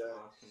won't be the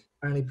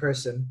only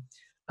person,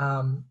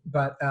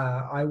 but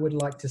I would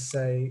like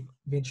to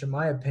venture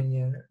my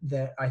opinion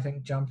that I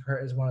think Jumper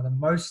is one of the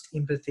most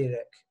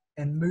empathetic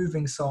and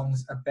moving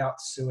songs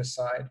about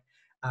suicide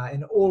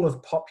in all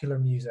of popular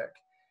music.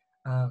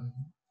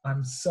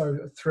 I'm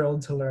so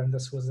thrilled to learn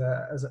this was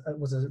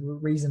a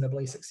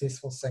reasonably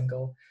successful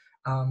single,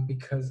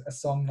 because a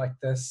song like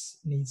this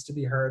needs to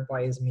be heard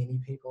by as many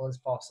people as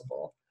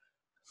possible.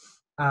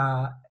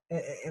 Uh,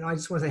 and I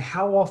just want to say,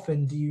 how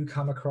often do you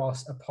come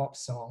across a pop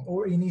song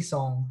or any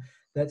song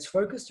that's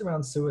focused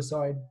around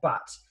suicide,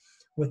 but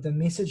with the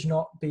message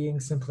not being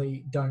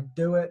simply don't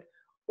do it,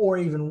 or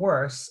even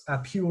worse, a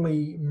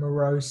purely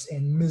morose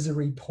and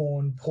misery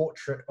porn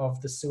portrait of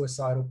the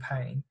suicidal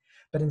pain?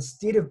 But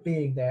instead of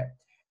being that,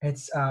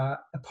 it's a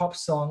pop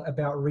song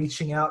about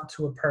reaching out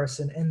to a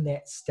person in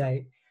that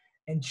state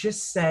and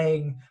just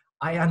saying,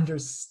 I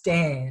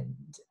understand,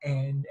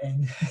 and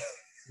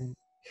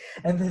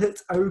and that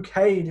it's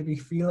okay to be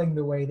feeling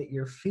the way that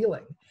you're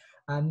feeling.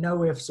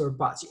 No ifs or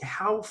buts.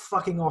 How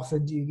fucking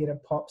often do you get a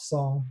pop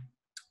song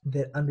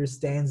that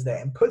understands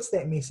that and puts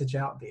that message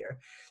out there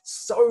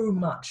so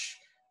much?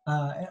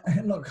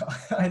 And look,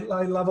 I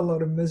love a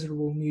lot of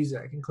miserable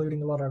music,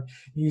 including a lot of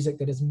music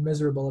that is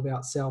miserable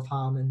about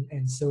self-harm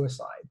and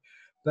suicide.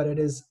 But it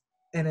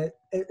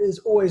is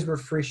always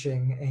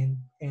refreshing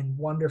and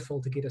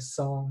wonderful to get a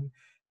song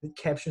that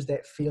captures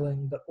that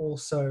feeling, but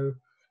also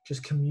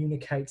just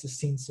communicates a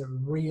sense of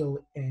real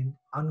and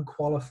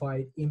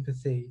unqualified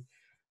empathy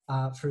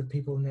for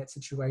people in that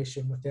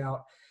situation,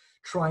 without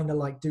trying to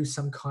like do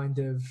some kind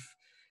of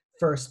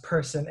first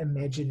person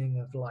imagining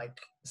of like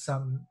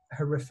some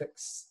horrific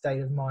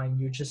state of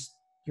mind.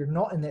 You're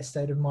not in that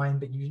state of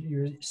mind, but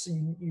you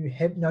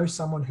know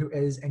someone who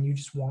is, and you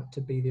just want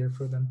to be there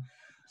for them.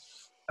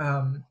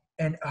 And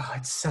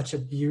it's such a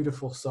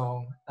beautiful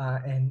song,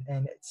 and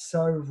it's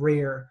so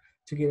rare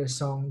to get a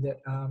song that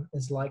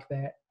is like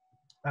that.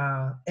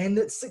 And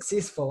it's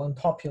successful and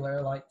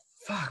popular. Like,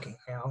 fucking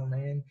hell,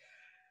 man.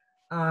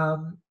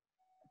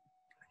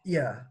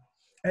 Yeah,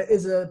 it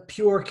is a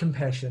pure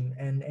compassion,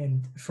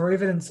 and for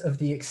evidence of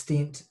the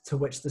extent to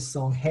which the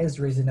song has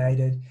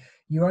resonated,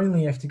 you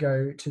only have to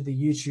go to the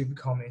YouTube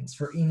comments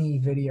for any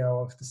video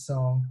of the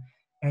song,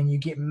 and you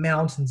get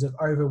mountains of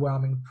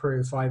overwhelming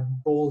proof. I've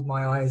bawled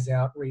my eyes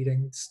out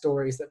reading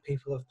stories that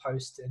people have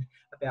posted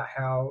about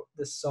how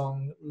the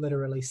song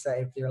literally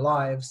saved their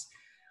lives.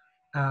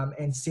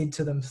 And said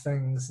to them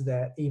things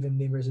that even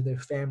members of their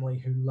family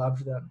who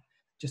loved them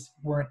just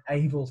weren't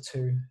able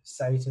to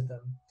say to them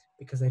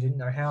because they didn't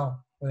know how,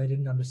 or they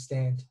didn't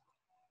understand.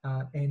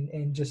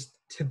 And just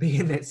to be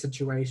in that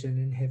situation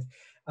and have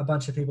a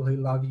bunch of people who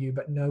love you,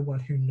 but no one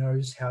who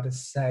knows how to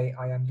say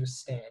I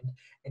understand,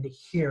 and to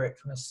hear it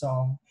from a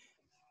song,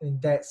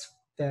 and that's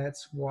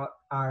what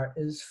art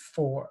is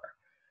for.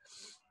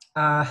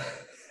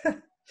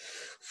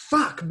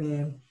 Fuck,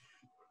 man.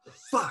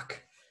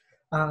 Fuck.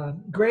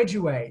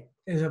 Graduate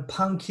is a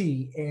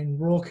punky and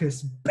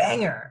raucous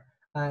banger.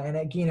 And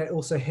again, it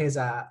also has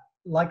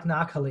like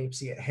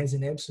Narcolepsy, it has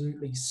an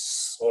absolutely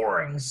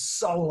soaring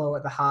solo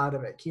at the heart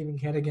of it. Kevin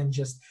Cadigan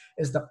just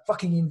is the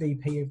fucking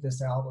MVP of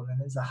this album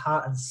and is the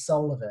heart and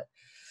soul of it.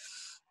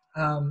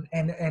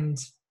 And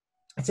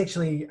it's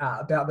actually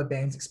about the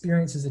band's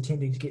experiences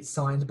attempting to get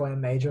signed by a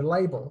major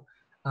label.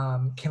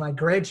 Can I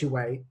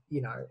graduate,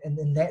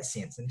 in that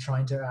sense, and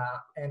trying to,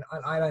 and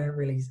I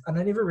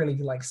never really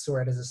like saw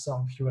it as a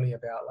song purely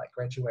about like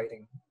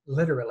graduating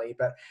literally,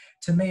 but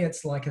to me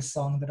it's like a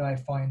song that I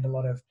find a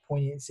lot of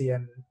poignancy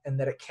in, and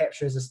that it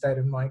captures a state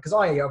of mind, because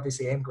I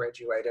obviously am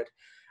graduated,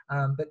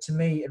 but to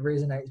me it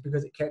resonates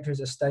because it captures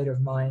a state of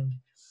mind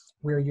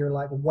where you're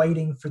like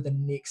waiting for the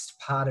next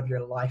part of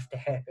your life to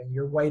happen.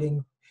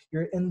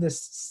 You're in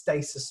this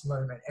stasis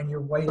moment, and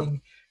you're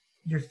waiting.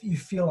 You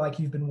feel like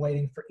you've been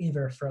waiting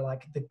forever for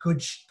like the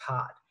good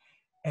part,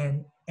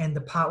 and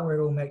the part where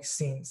it all makes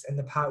sense, and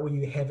the part where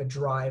you have a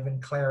drive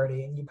and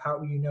clarity, and the part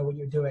where you know what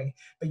you're doing,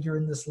 but you're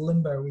in this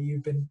limbo where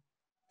you've been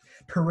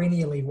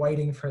perennially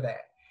waiting for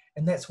that.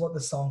 And that's what the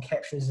song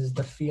captures, is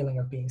the feeling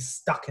of being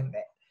stuck in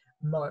that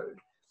mode.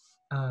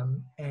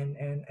 And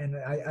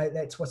I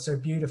that's what's so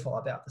beautiful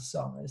about the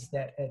song, is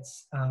that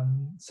it's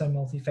so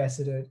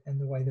multifaceted in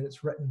the way that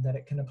it's written, that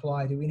it can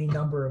apply to any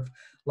number of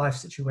life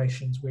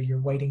situations where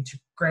you're waiting to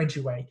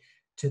graduate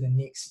to the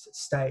next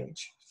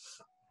stage,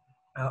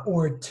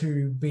 or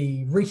to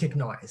be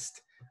recognized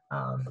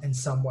in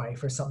some way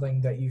for something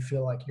that you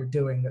feel like you're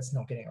doing that's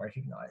not getting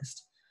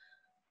recognized.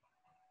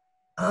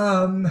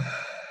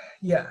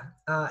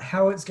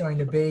 How it's going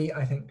to be,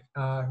 I think,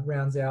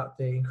 rounds out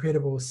the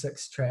incredible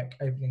 6-track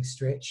opening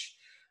stretch.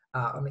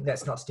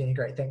 That's not to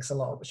denigrate Thanks a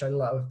Lot, which I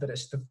love, but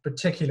it's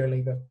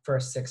particularly the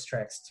first 6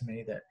 tracks to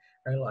me that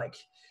are like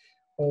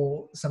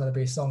some of the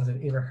best songs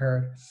I've ever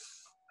heard.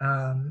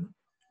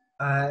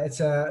 How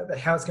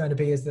it's going to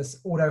be is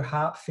this auto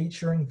harp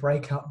featuring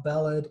breakup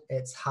ballad.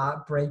 It's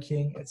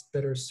heartbreaking. It's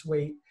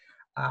bittersweet.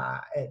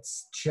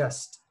 It's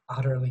just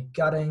utterly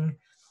gutting.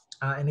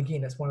 And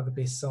again, it's one of the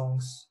best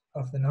songs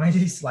of the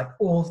 90s. Like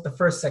all the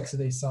first 6 of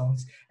these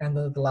songs and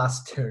the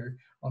last 2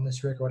 on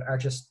this record are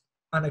just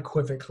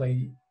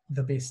unequivocally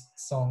the best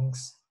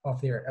songs of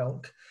their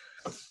ilk.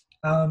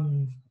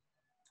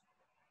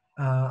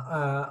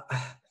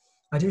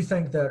 I do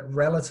think that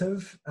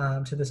relative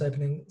to this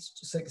opening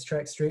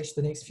 6-track stretch,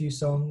 the next few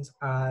songs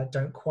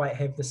don't quite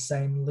have the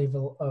same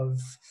level of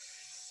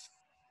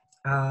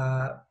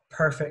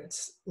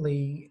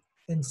perfectly,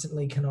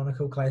 instantly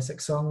canonical classic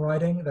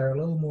songwriting. They're a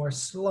little more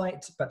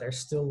slight, but they're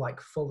still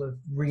like full of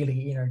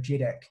really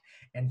energetic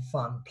and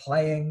fun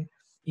playing,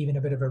 even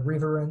a bit of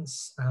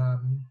irreverence.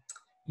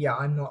 Yeah,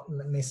 I'm not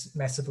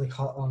massively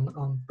hot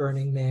on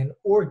Burning Man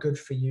or Good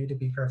For You, to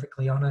be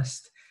perfectly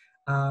honest.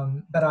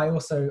 But I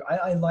also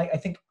I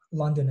think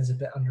London is a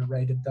bit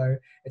underrated though.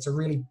 It's a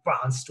really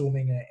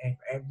barnstorming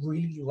and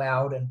really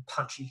loud and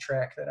punchy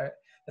track that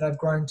I've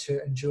grown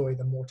to enjoy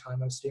the more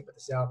time I've spent with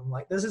this album.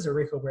 Like this is a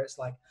record where it's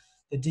like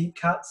the deep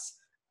cuts,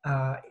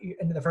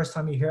 and the first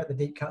time you hear it, the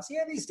deep cuts,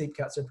 yeah, these deep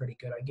cuts are pretty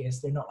good, I guess.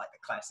 They're not like the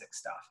classic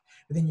stuff.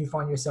 But then you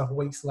find yourself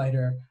weeks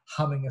later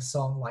humming a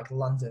song like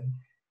London,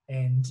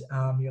 and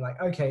you're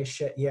like, okay,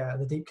 shit, yeah,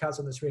 the deep cuts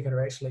on this record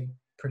are actually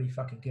pretty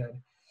fucking good.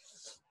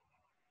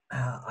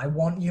 I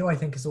Want You, I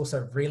think, is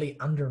also really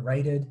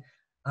underrated.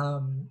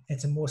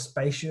 It's a more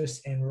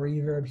spacious and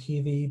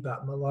reverb-heavy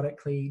but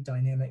melodically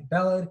dynamic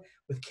ballad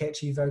with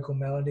catchy vocal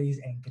melodies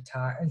and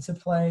guitar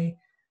interplay.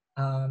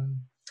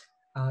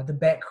 The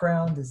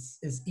background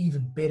is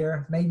even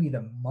better, maybe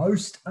the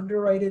most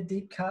underrated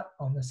deep cut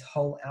on this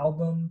whole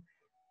album.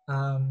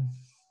 And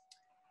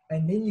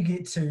then you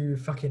get to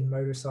fucking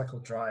Motorcycle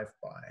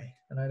Drive-By,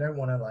 and I don't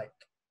want to like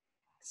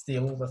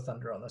steal all the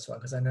thunder on this one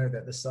because I know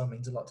that this song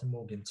means a lot to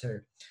Morgan too.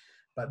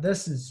 But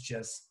this is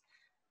just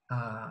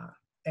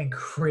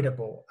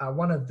incredible.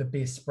 One of the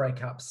best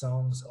breakup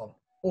songs of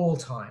all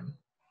time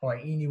by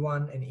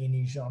anyone in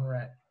any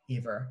genre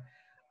ever.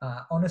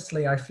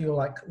 Honestly, I feel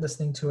like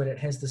listening to it, it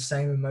has the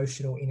same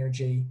emotional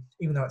energy,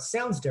 even though it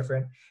sounds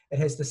different, it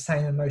has the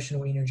same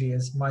emotional energy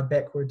as My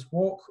Backwards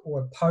Walk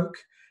or Poke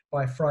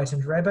by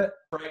Frightened Rabbit.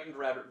 Frightened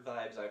Rabbit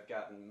vibes I've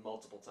gotten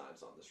multiple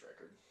times on this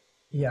record.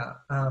 Yeah,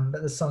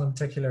 but this song in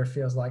particular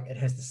feels like it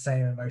has the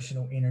same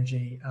emotional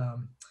energy.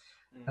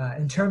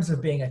 In terms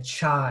of being a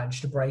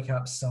charged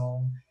breakup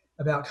song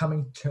about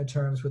coming to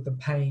terms with the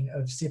pain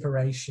of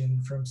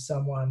separation from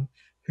someone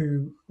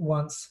who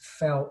once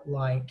felt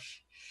like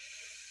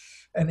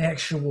an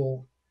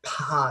actual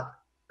part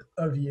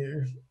of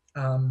you.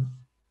 I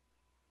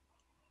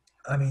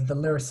mean, the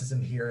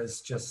lyricism here is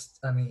just,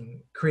 I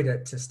mean,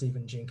 credit to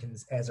Stephen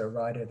Jenkins as a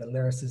writer. The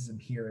lyricism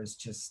here is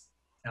just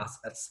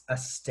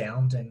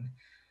astounding.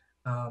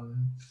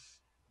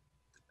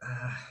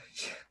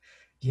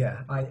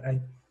 Yeah, I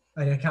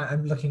can't.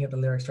 I'm looking at the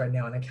lyrics right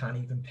now, and I can't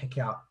even pick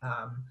out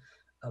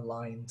a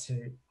line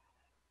to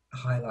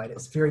highlight.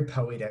 It's very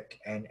poetic,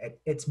 and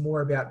it's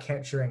more about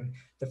capturing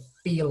the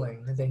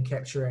feeling than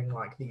capturing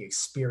like the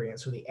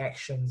experience or the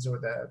actions or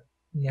the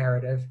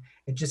narrative.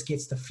 It just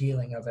gets the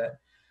feeling of it.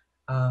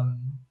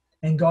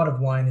 And God of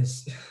Wine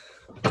is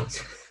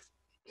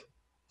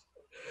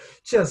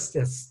just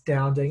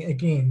astounding.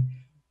 Again,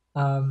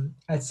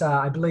 it's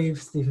I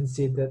believe Stephen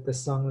said that the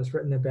song was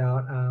written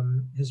about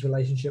his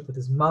relationship with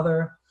his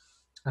mother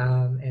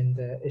and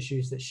the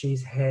issues that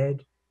she's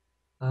had.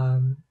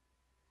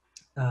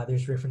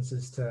 There's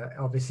references to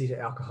obviously to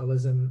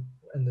alcoholism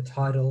in the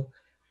title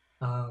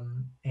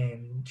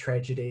and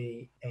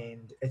tragedy,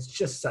 and it's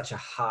just such a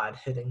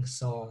hard-hitting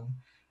song,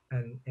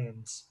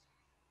 and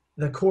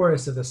the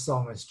chorus of the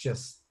song is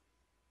just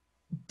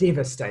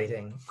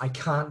devastating. I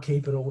can't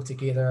keep it all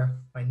together.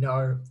 I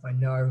know. I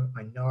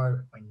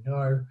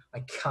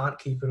can't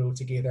keep it all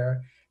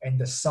together. And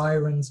the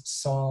siren's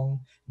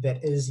song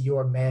that is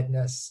your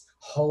madness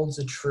holds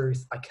a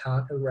truth I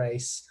can't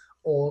erase,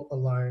 all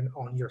alone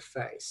on your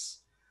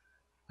face.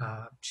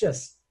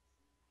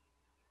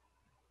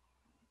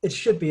 It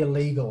should be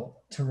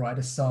illegal to write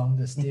a song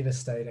this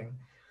devastating.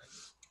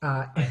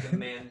 I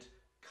demand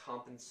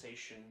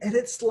compensation and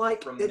it's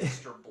like from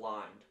Mr.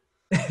 Blind.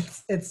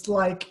 It's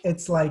like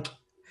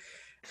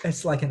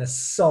an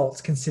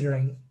assault,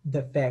 considering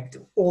the fact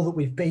all that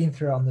we've been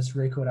through on this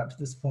record up to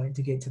this point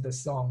to get to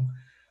this song,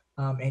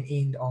 and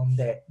end on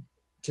that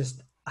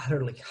just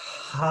utterly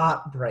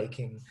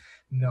heartbreaking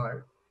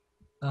note.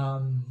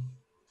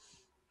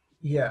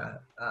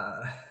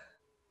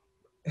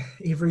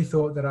 Every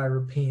thought that I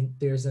repent,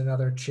 there's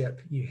another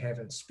chip you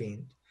haven't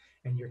spent,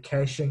 and you're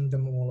cashing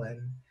them all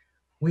in.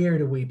 Where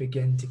do we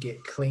begin to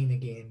get clean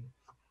again?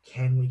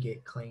 Can we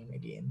get clean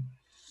again?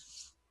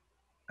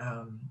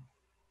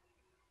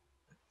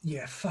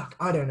 Fuck,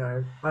 I don't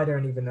know. I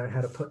don't even know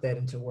how to put that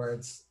into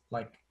words.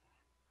 Like,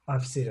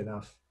 I've said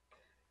enough.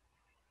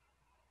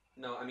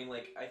 No, I mean,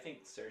 like, I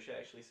think Saoirse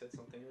actually said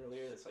something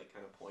earlier that's, like,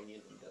 kind of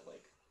poignant and that,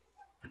 like,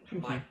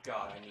 my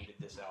God, I needed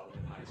this album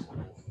in high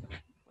school.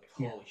 Like,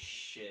 holy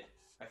shit.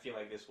 I feel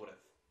like this would have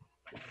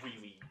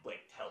really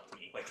like helped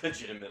me, like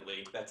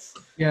legitimately. That's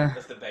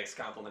the biggest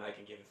compliment I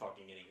can give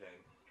fucking anything.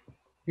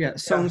 Yeah,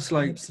 songs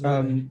like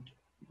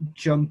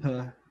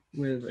Jumper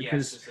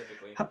because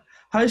specifically.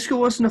 High school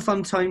wasn't a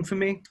fun time for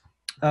me.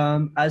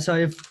 As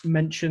I've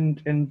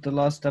mentioned in the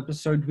last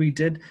episode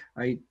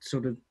I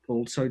sort of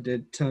also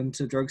did turn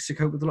to drugs to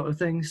cope with a lot of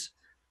things.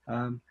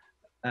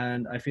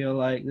 And I feel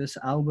like this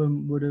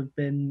album would have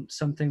been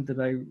something that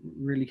I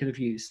really could have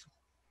used.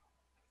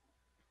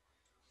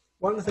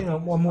 One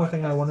more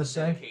thing I want to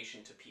say.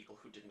 Dedication to people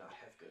who did not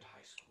have good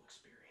high school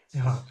experiences.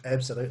 Yeah,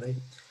 absolutely.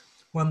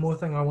 One more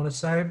thing I want to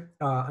say,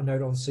 a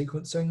note on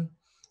sequencing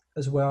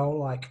as well.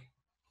 Like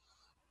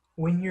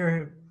when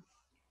you're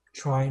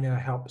trying to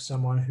help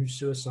someone who's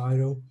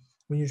suicidal,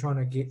 when you're trying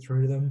to get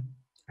through to them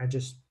and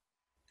just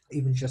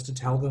to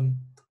tell them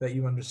that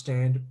you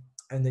understand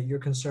and that you're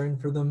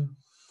concerned for them,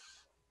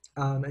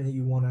 and that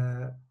you want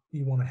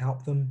to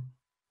help them,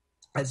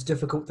 it's a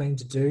difficult thing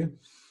to do.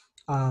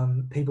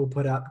 People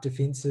put up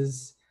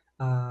defenses,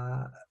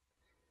 and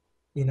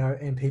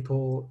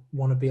people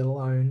want to be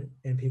alone,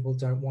 and people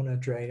don't want to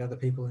drag other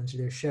people into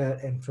their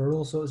shit, and for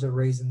all sorts of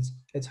reasons,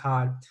 it's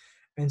hard.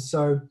 And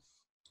so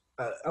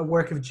a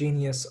work of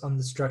genius on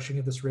the structuring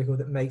of this record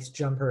that makes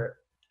Jumper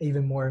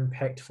even more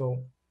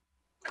impactful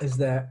is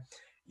that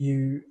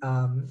you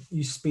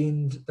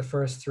spend the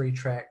first 3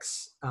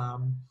 tracks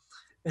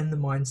in the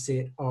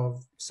mindset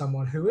of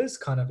someone who is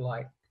kind of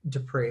like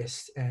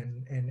depressed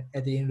and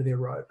at the end of their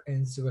rope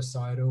and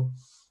suicidal,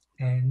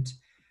 and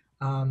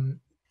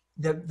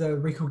the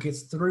record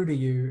gets through to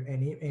you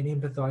and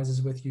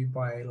empathizes with you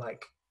by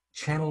like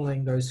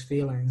channeling those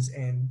feelings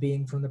and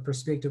being from the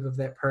perspective of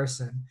that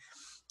person.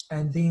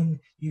 And then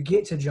you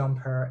get to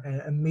Jumper and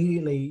it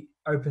immediately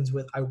opens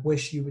with, I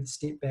wish you would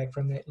step back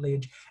from that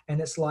ledge. And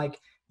it's like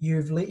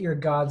you've let your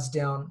guards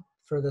down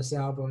for this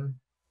album,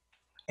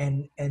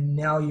 and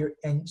now you're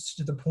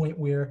to the point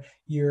where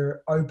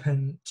you're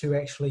open to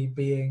actually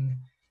being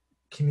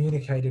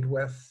communicated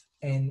with,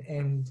 and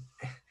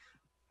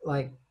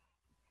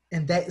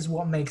that is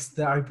what makes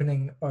the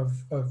opening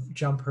of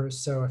Jumper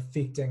so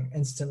affecting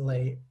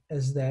instantly,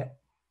 is that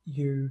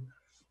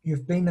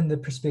you've been in the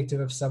perspective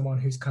of someone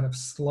who's kind of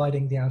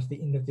sliding down to the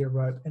end of their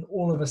rope, and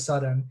all of a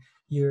sudden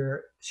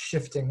you're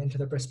shifting into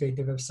the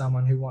perspective of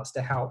someone who wants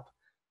to help.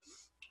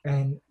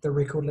 And the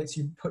record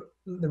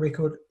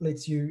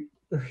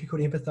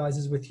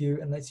empathizes with you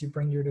and lets you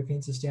bring your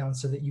defenses down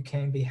so that you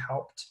can be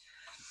helped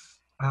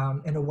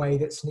in a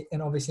way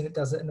and obviously it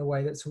does it in a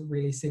way that's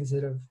really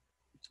sensitive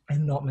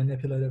and not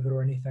manipulative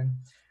or anything.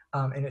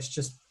 And it's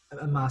just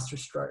a master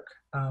stroke.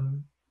 I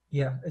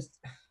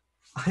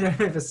don't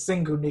have a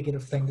single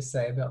negative thing to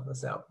say about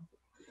this album.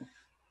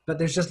 But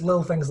there's just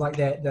little things like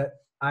that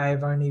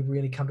I've only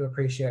really come to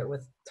appreciate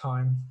with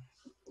time.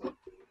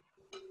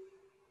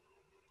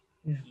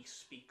 Yeah. He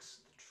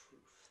speaks the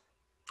truth.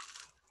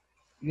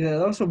 Yeah,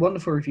 that was a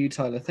wonderful review,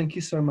 Tyler. Thank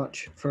you so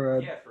much for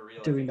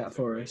real, doing that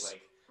for us.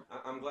 Like,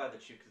 I'm glad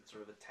that you could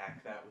sort of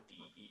attack that with the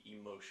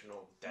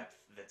emotional depth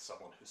that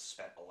someone who's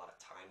spent a lot of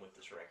time with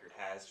this record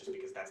has, just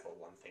because that's the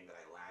one thing that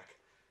I lack.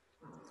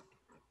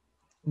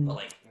 But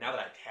like, now that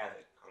I have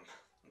it, I'm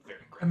very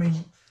grateful. I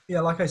mean,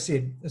 yeah, like I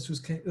said,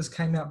 this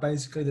came out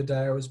basically the day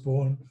I was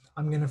born.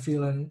 I'm going to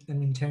feel an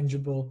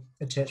intangible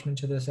attachment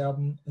to this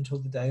album until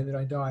the day that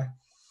I die.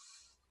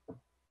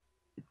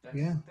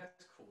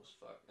 That's cool as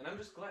fuck. And I'm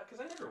just glad, because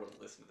I never would have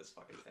listened to this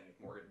fucking thing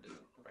if Morgan didn't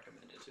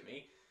recommend it to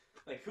me.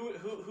 Like, who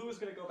is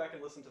going to go back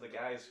and listen to the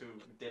guys who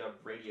did a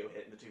radio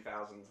hit in the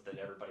 2000s that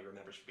everybody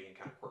remembers for being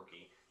kind of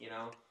quirky, you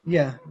know?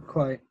 Yeah,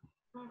 quite.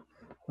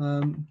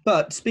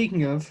 But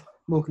speaking of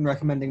Morgan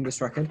recommending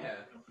this record,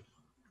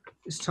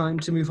 it's time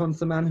to move on to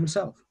the man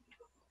himself.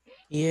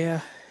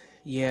 Yeah.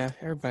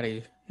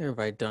 Everybody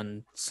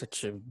done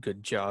such a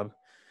good job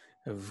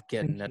of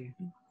getting at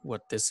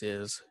what this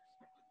is.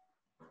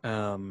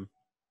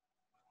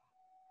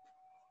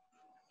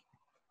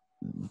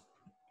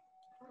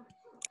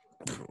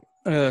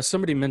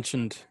 Somebody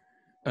mentioned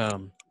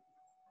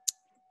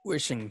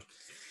wishing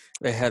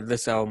they had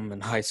this album in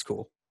high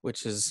school,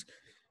 which is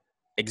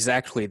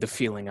exactly the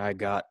feeling I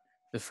got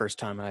the first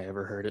time I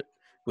ever heard it,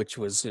 which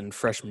was in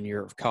freshman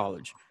year of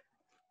college.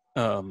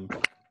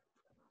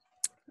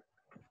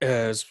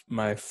 As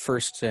my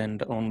first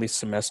and only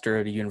semester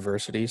at a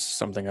university,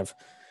 something I've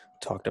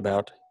talked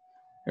about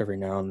every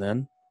now and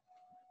then,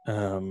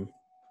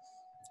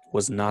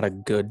 was not a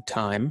good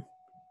time.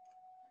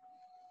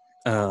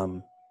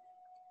 I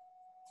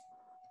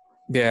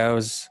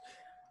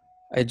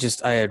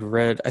had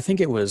read, I think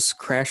it was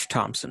Crash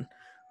Thompson,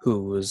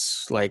 who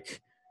was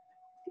like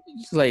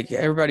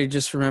everybody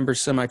just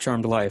remembers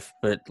Semi-Charmed Life,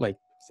 but like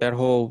that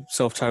whole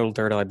self-titled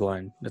Third Eye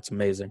Blind, that's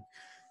amazing.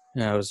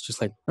 And I was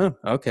just like, oh,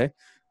 okay.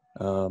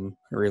 I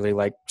really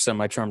like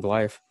Semi-Charmed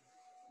Life.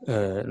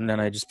 And then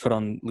I just put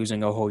on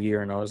Losing a Whole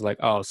Year and I was like,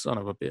 oh, son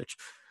of a bitch.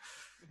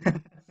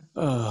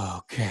 Oh,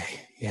 okay.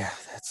 Yeah,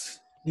 that's...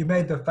 You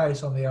made the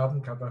face on the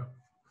album cover.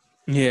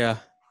 Yeah,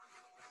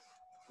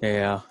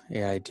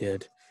 I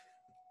did.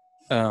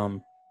 I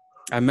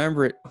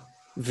remember it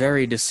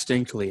very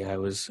distinctly, I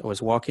was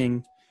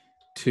walking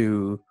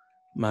to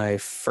my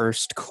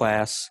first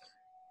class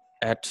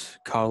at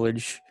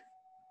college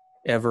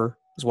ever.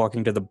 I was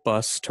walking to the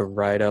bus to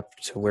ride up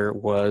to where it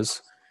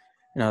was,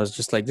 and I was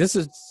just like, this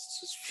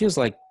feels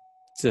like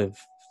the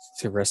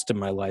rest of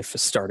my life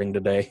is starting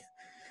today.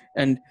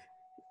 And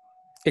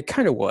it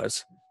kind of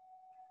was.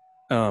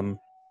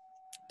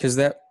 Because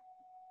that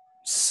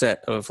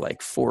set of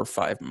like 4 or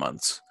 5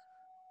 months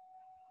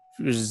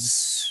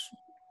was,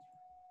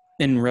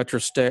 in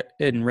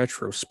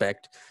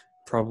retrospect,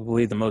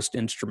 probably the most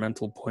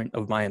instrumental point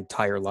of my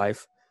entire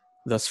life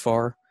thus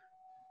far.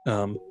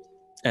 And,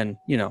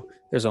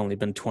 there's only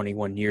been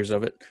 21 years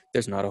of it.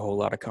 There's not a whole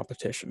lot of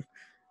competition.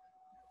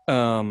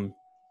 But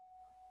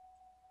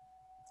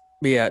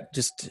yeah,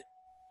 just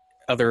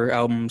other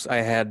albums I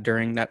had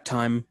during that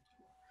time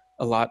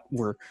a lot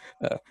were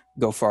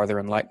Go Farther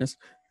and Lightness,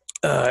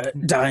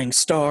 Dying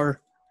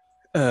Star,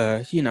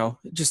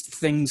 just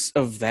things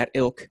of that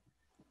ilk.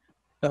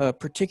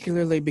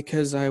 Particularly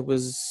because I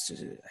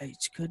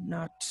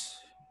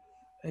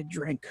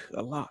drank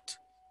a lot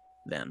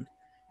then,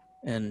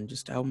 and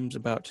just albums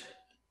about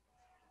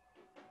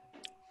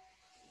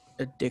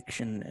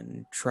addiction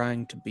and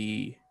trying to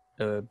be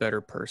a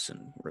better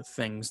person were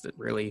things that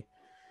really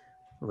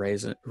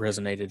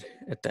resonated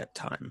at that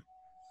time.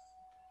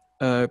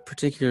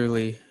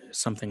 Particularly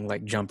something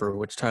like Jumper,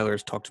 which Tyler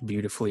has talked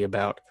beautifully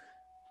about.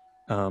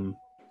 But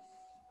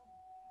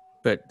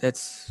that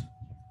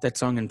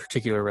song in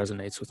particular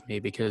resonates with me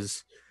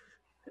because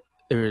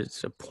there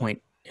is a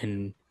point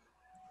in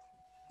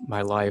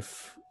my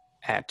life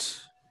at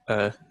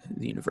the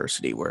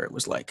university where it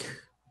was like,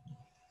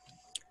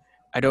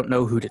 I don't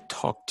know who to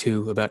talk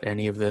to about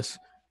any of this.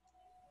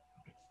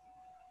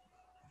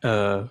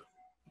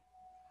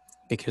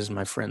 Because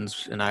my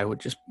friends and I would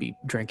just be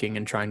drinking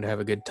and trying to have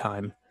a good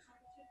time.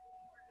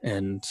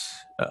 And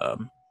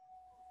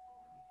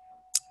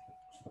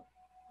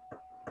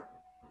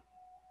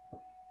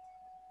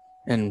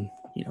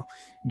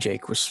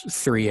Jake was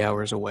 3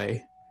 hours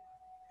away,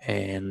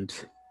 and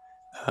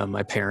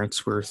my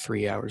parents were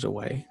 3 hours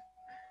away.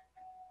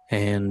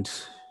 And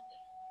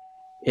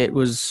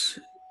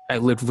I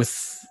lived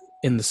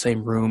in the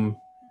same room,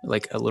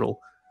 like a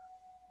little,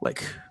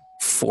 like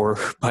 4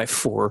 by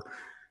 4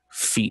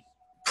 feet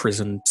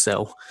prison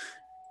cell,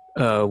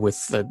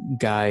 with a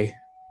guy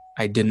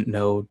I didn't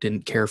know,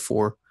 didn't care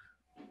for,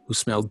 who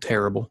smelled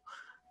terrible.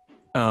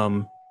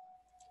 And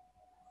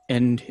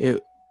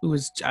it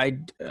was, I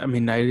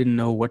didn't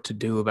know what to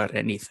do about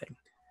anything.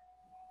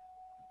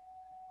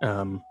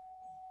 And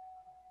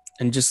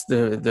just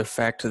the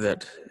fact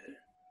that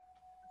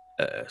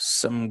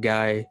some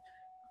guy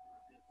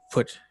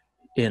put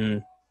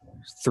in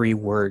 3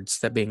 words,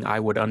 that being I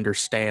would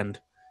understand,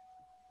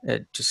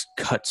 it just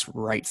cuts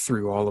right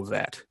through all of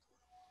that.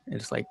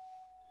 It's like,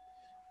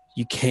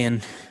 you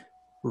can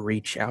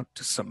reach out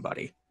to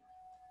somebody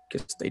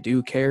because they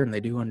do care and they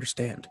do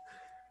understand.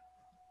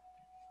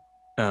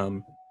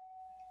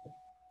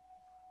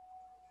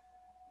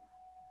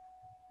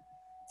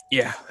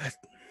 Yeah,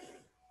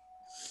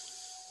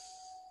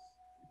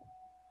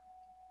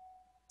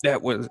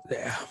 that was,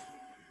 yeah.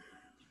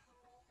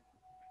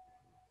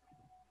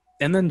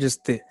 And then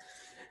just the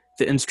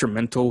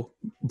instrumental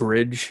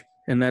bridge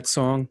in that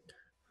song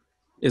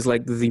is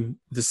like the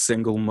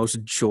single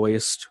most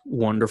joyous,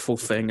 wonderful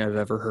thing I've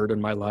ever heard in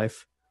my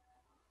life.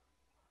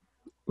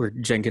 Where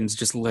Jenkins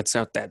just lets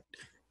out that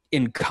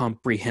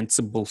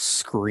incomprehensible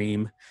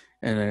scream,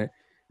 and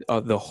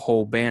the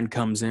whole band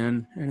comes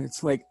in, and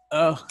it's like,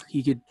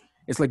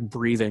 it's like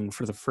breathing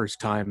for the first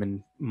time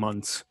in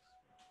months.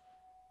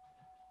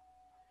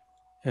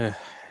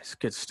 It's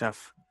good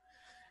stuff.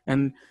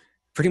 And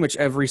pretty much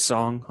every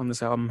song on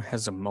this album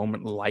has a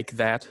moment like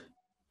that.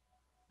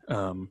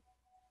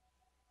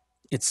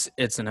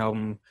 It's an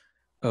album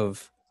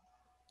of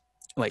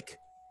like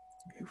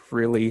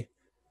really,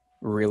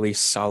 really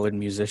solid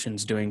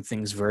musicians doing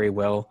things very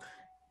well,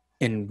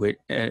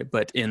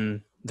 but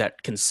in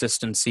that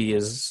consistency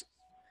is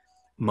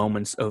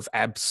moments of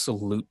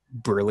absolute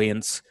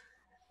brilliance.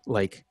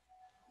 Like,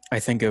 I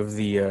think of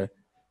the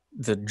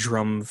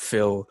drum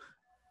fill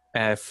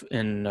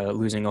in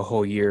Losing a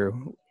Whole Year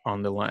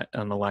on the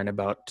line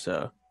about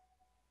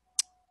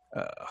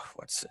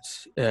what's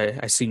it?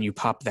 I seen you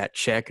pop that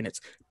check, and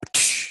it's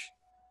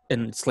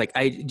like,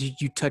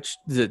 you touched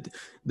the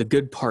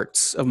good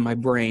parts of my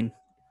brain.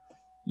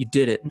 You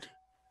did it.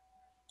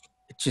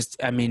 It just,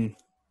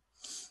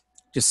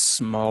 just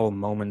small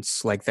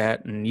moments like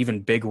that, and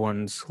even big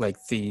ones like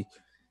the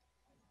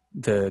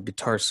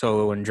guitar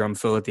solo and drum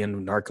fill at the end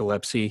of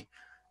Narcolepsy,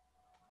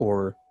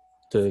 or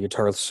the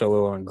guitar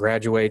solo on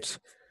Graduate,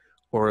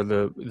 or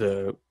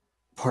the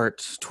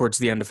part towards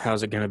the end of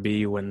How's It Gonna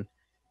Be, when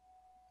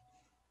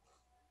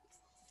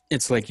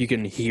it's like you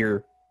can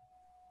hear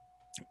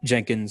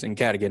Jenkins and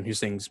Cadigan, who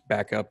sings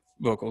backup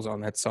vocals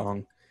on that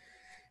song,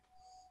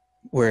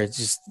 where it's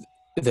just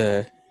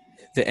the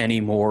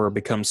anymore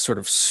becomes sort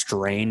of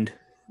strained,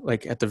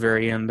 like at the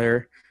very end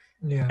there.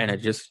 Yeah. And it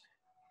just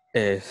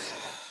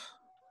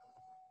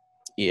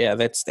Yeah,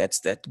 that's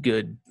that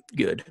good.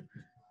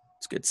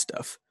 It's good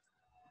stuff.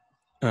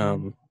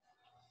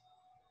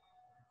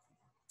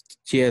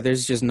 Yeah,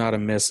 there's just not a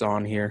miss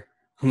on here.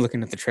 I'm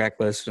looking at the track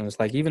list and it's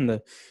like even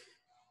the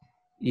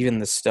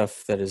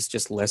stuff that is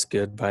just less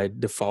good by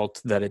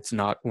default, that it's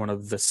not one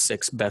of the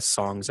 6 best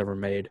songs ever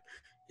made,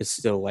 is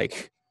still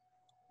like,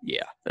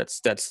 yeah,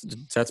 that's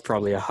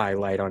probably a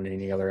highlight on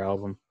any other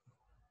album.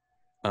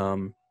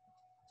 The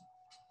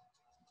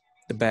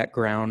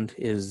background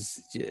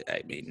is,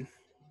 I mean,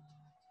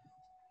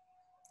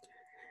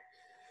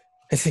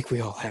 I think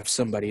we all have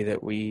somebody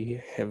that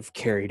we have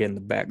carried in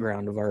the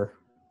background of our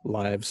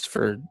lives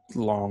for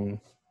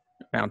long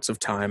amounts of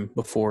time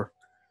before.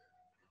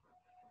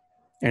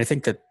 And I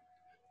think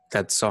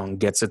that song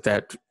gets at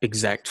that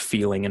exact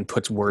feeling and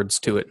puts words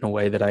to it in a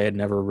way that I had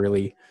never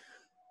really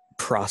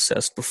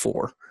processed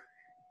before.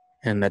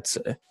 And that's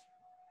a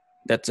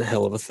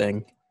hell of a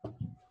thing.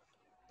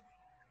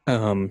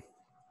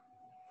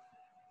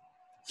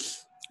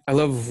 I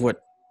love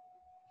what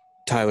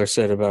Tyler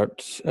said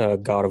about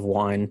God of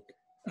Wine.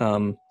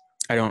 I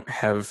don't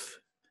have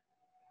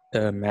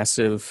a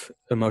massive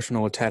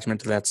emotional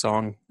attachment to that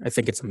song. I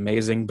think it's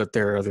amazing, but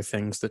there are other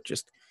things that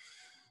just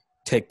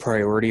take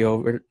priority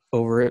over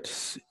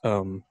it.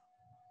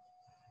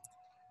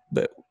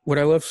 But what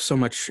I love so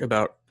much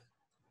about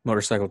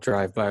Motorcycle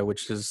Drive-By,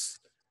 which is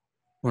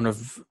one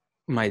of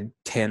my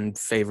 10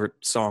 favorite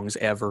songs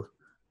ever,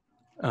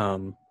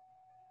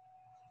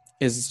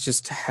 is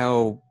just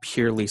how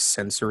purely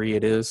sensory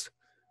it is.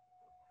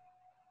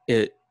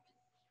 It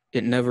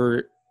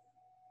never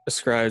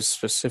ascribes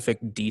specific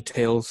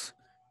details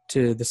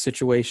to the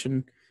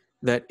situation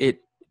that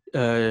it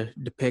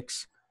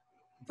depicts,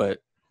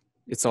 but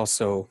it's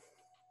also,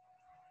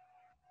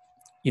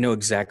 you know,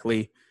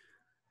 exactly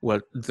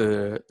what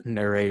the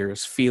narrator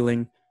is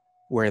feeling,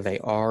 where they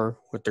are,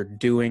 what they're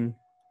doing,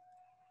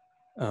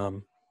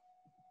 and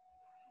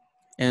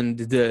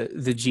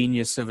the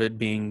genius of it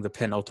being the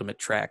penultimate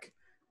track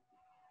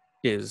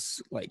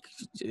is like,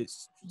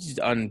 it's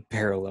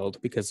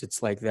unparalleled, because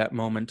it's like that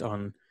moment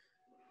on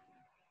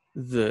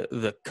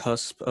the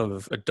cusp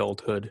of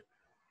adulthood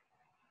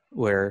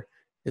where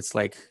it's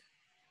like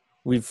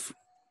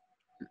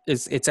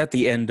it's at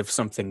the end of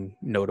something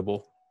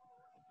notable.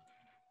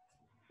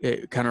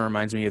 It kind of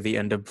reminds me of the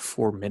end of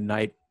Before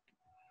Midnight,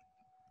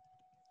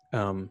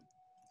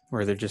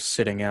 where they're just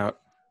sitting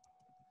out,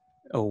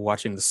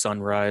 watching the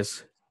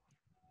sunrise,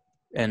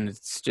 and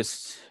it's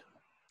just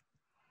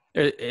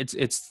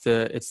it's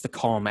the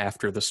calm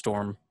after the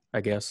storm, I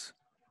guess.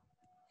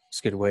 It's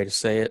a good way to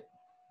say it.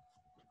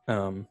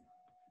 But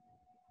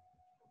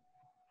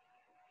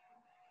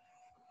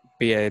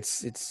yeah,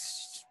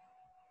 it's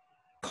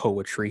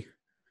poetry.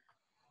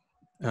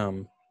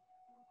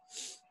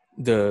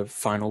 The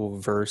final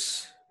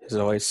verse has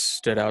always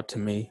stood out to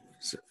me.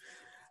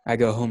 I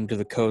go home to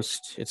the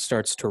coast. It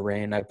starts to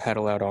rain. I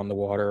paddle out on the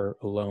water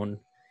alone.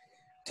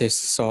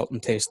 Taste the salt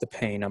and taste the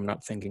pain. I'm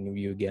not thinking of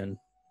you again.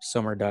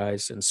 Summer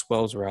dies and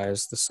swells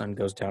rise. The sun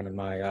goes down in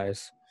my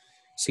eyes.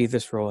 See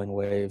this rolling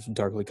wave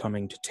darkly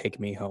coming to take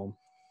me home.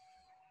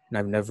 And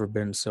I've never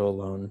been so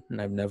alone,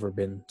 and I've never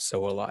been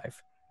so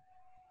alive.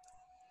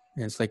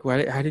 And it's like,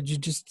 how did you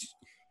just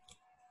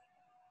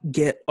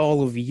get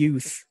all of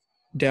youth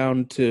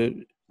down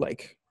to,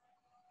 like,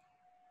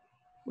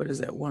 what is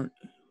that? 1,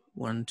 2,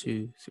 3, 4,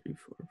 5,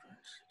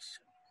 6,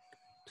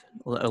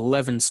 7,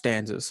 11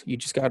 stanzas. You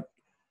just got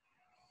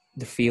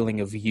the feeling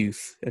of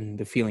youth and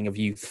the feeling of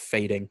youth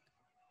fading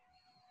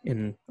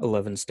in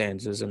 11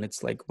 stanzas. And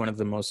it's like one of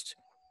the most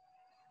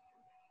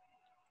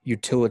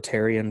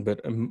utilitarian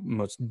but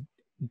most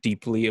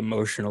deeply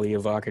emotionally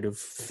evocative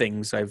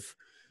things I've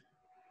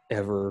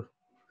ever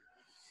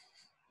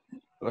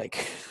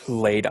like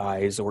laid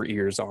eyes or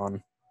ears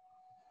on.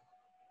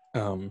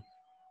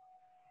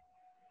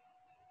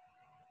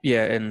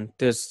 Yeah, and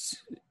there's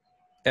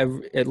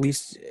at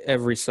least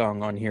every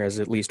song on here has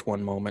at least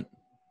one moment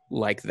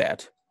like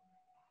that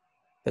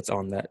that's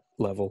on that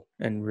level.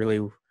 And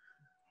really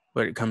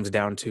what it comes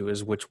down to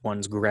is which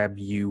ones grab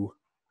you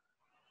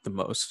the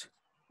most.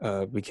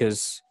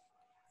 Because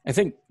I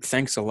think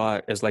Thanks a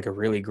Lot is like a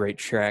really great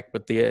track,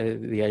 but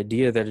the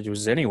idea that it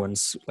was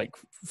anyone's like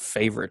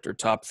favorite or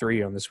top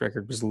 3 on this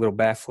record was a little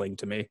baffling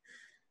to me.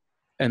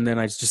 And then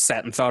I just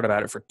sat and thought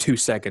about it for 2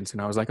 seconds,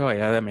 and I was like, oh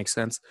yeah, that makes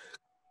sense.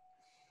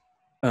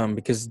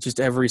 Because just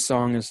every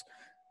song is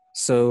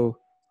so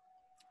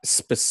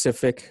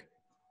specific,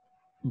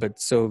 but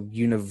so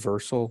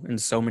universal in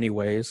so many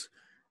ways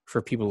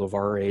for people of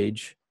our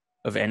age,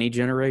 of any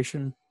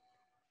generation.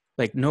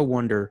 Like, no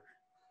wonder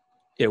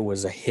it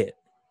was a hit,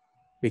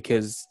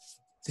 because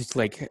it's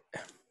like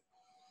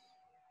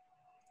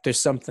there's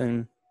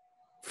something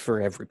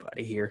for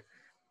everybody here,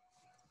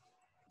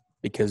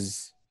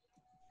 because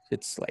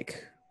it's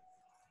like,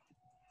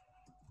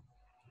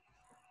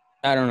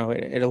 I don't know,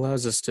 it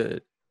allows us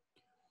to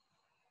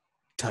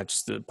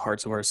touch the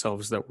parts of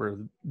ourselves that we're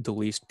the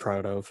least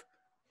proud of,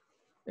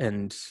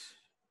 and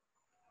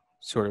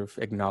sort of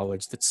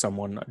acknowledge that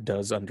someone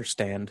does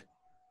understand.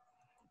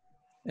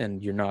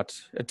 and you're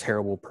not a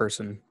terrible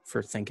person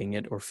for thinking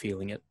it or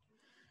feeling it.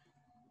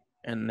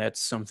 And that's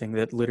something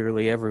that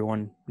literally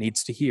everyone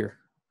needs to hear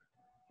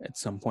at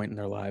some point in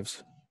their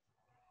lives,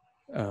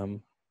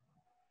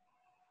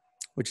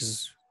 which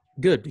is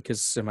good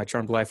because My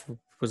Charmed Life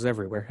was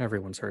everywhere.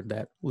 Everyone's heard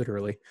that,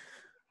 literally.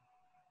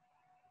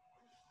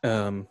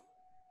 Yeah,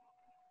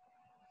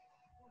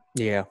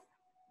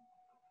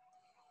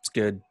 it's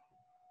good.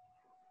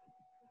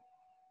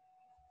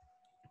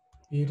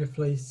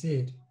 Beautifully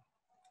said.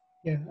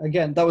 Yeah,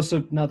 again, that was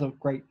another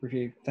great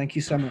review. Thank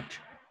you so much.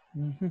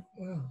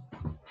 Wow.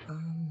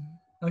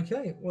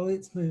 Okay, well,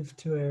 let's move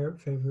to our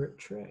favorite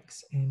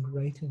tracks and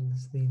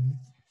ratings then.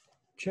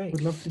 Jake.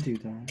 Would love to do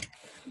that.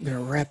 I'm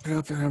gonna wrap it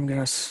up, and I'm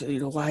gonna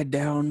lie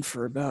down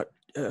for about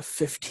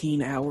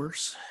 15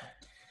 hours.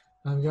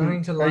 I'm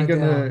going to Are lie you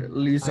gonna down.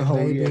 lose a I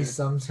whole may year? be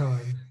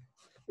sometime.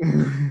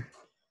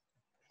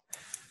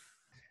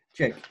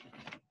 Jake.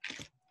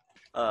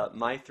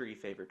 My 3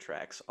 favorite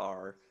tracks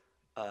are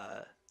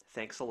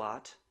Thanks a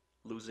Lot,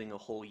 Losing a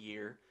Whole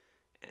Year,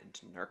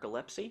 and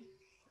Narcolepsy.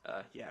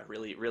 Yeah,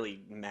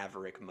 really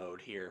maverick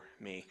mode here,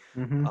 me.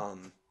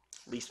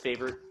 Least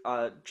favorite,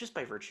 just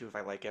by virtue of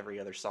I like every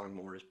other song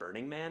more, is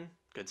Burning Man.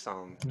 Good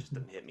song, just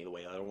didn't hit me the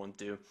way the other ones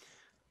do.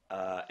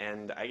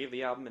 And I give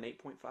the album an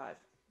 8.5.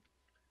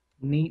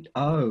 Neat.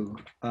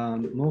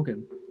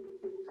 Morgan.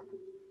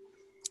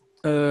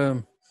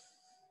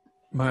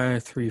 My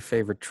 3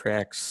 favorite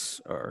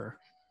tracks are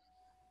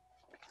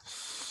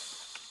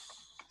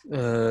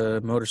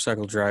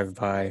Motorcycle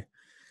Drive-By,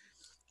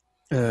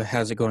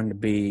 How's It Going to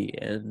Be,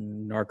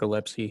 and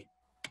Narcolepsy.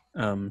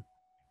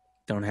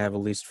 Don't have a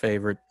least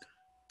favorite.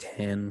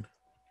 10.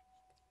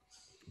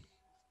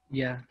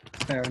 Yeah,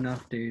 fair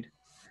enough, dude.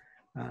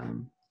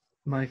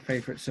 My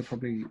favorites are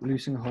probably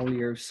Losing a Whole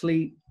Year of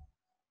Sleep,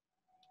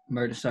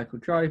 Motorcycle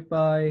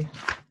Drive-By,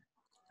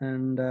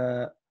 and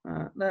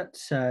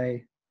let's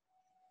say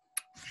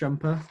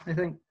Jumper, I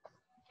think.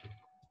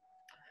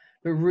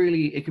 But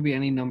really, it could be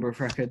any number of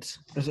records.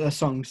 A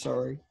song,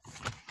 sorry.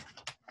 If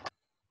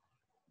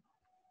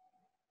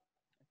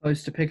I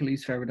was to pick a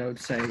least favorite, I would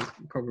say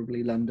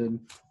probably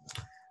London.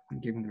 I'm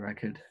giving the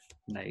record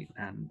an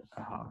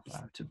 8.5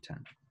 out of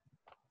 10.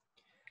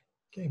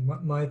 Okay,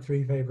 my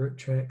 3 favorite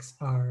tracks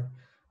are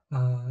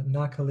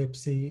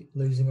Narcolepsy,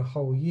 Losing a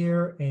Whole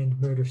Year, and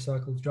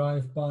Motorcycle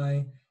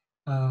Drive-By.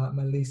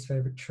 My least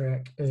favorite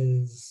track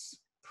is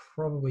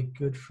probably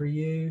Good For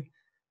You.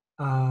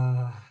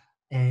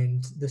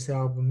 And this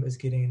album is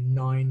getting a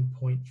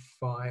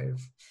 9.5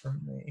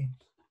 from me.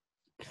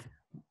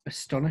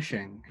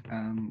 Astonishing,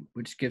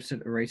 which gives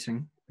it a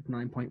rating of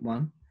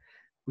 9.1,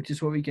 which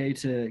is what we gave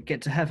to Get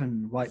to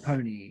Heaven, White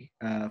Pony,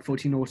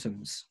 14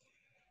 Autumns.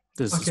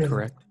 This is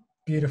correct.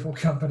 Beautiful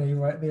company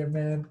right there,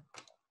 man.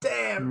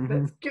 Damn,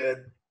 that's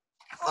good.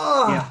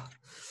 Oh, yeah.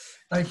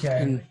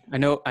 Okay.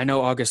 And I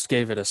know August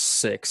gave it a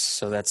 6,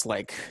 so that's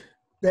like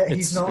that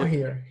he's not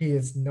here. He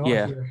is not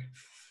here.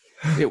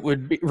 It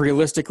would be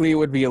realistically, it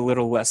would be a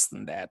little less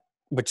than that,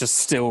 which is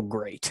still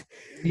great.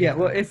 Yeah,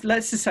 well,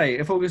 let's just say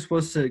if August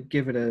was to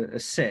give it a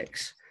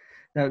 6,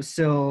 that would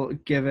still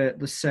give it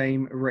the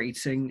same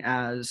rating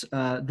as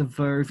the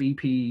Verve EP,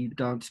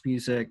 Dance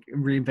Music,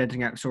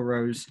 Reinventing Axl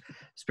Rose,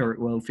 Spirit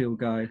World Field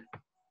Guide.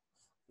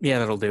 Yeah,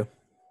 that'll do.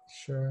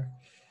 Sure.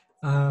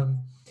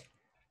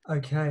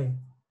 Okay.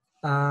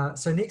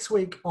 So next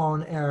week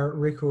on our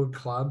record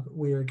club,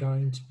 we are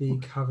going to be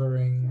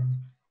covering.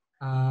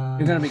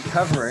 You're going to be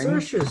covering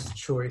Saoirse's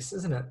choice,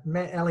 isn't it?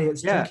 Matt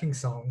Elliott's Drinking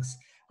Songs.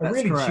 That's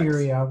really correct.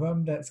 Cheery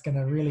album that's going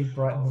to really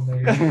brighten the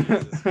mood.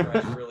 Jesus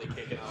Christ, really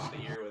kicking off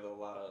the year with a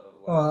lot of.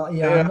 Well,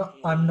 yeah,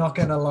 I'm not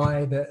going to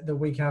lie. The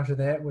week after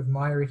that, with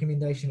my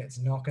recommendation, it's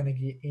not going to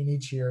get any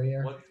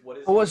cheerier.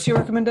 What's your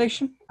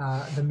recommendation?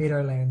 The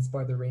Meadowlands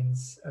by the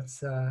Wrens.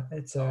 It's an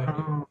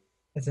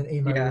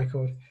emo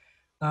record.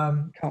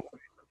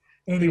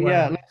 Anyway,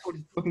 yeah,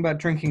 talking about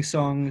Drinking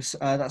Songs,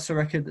 that's a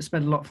record that's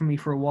been a lot for me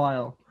for a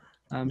while.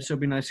 So it'd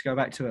be nice to go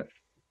back to it.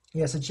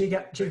 Yeah, so check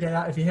that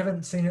out. If you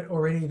haven't seen it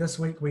already, this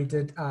week we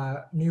did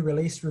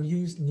newish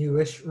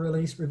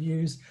release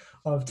reviews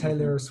of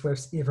Taylor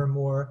Swift's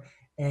Evermore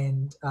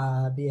and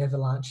the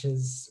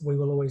Avalanche's We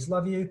Will Always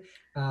Love You.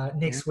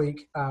 Next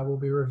week we'll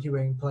be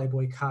reviewing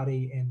Playboy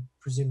Cardi and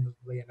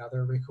presumably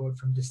another record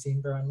from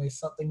December unless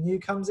something new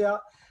comes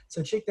out.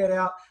 So check that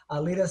out.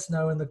 Let us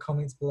know in the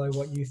comments below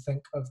what you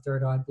think of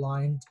Third Eye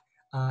Blind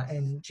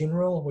in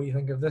general, what you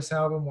think of this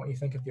album, what you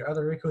think of your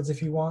other records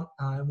if you want,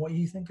 and what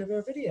you think of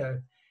our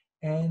video.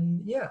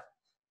 And yeah.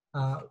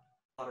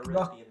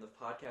 Rock in the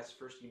podcast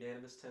first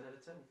unanimous 10 out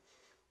of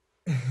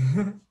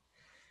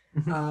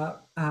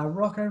 10.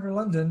 Rock over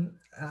London,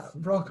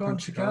 rock on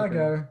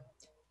Chicago.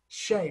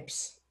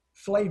 Shapes,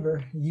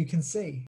 flavor you can see.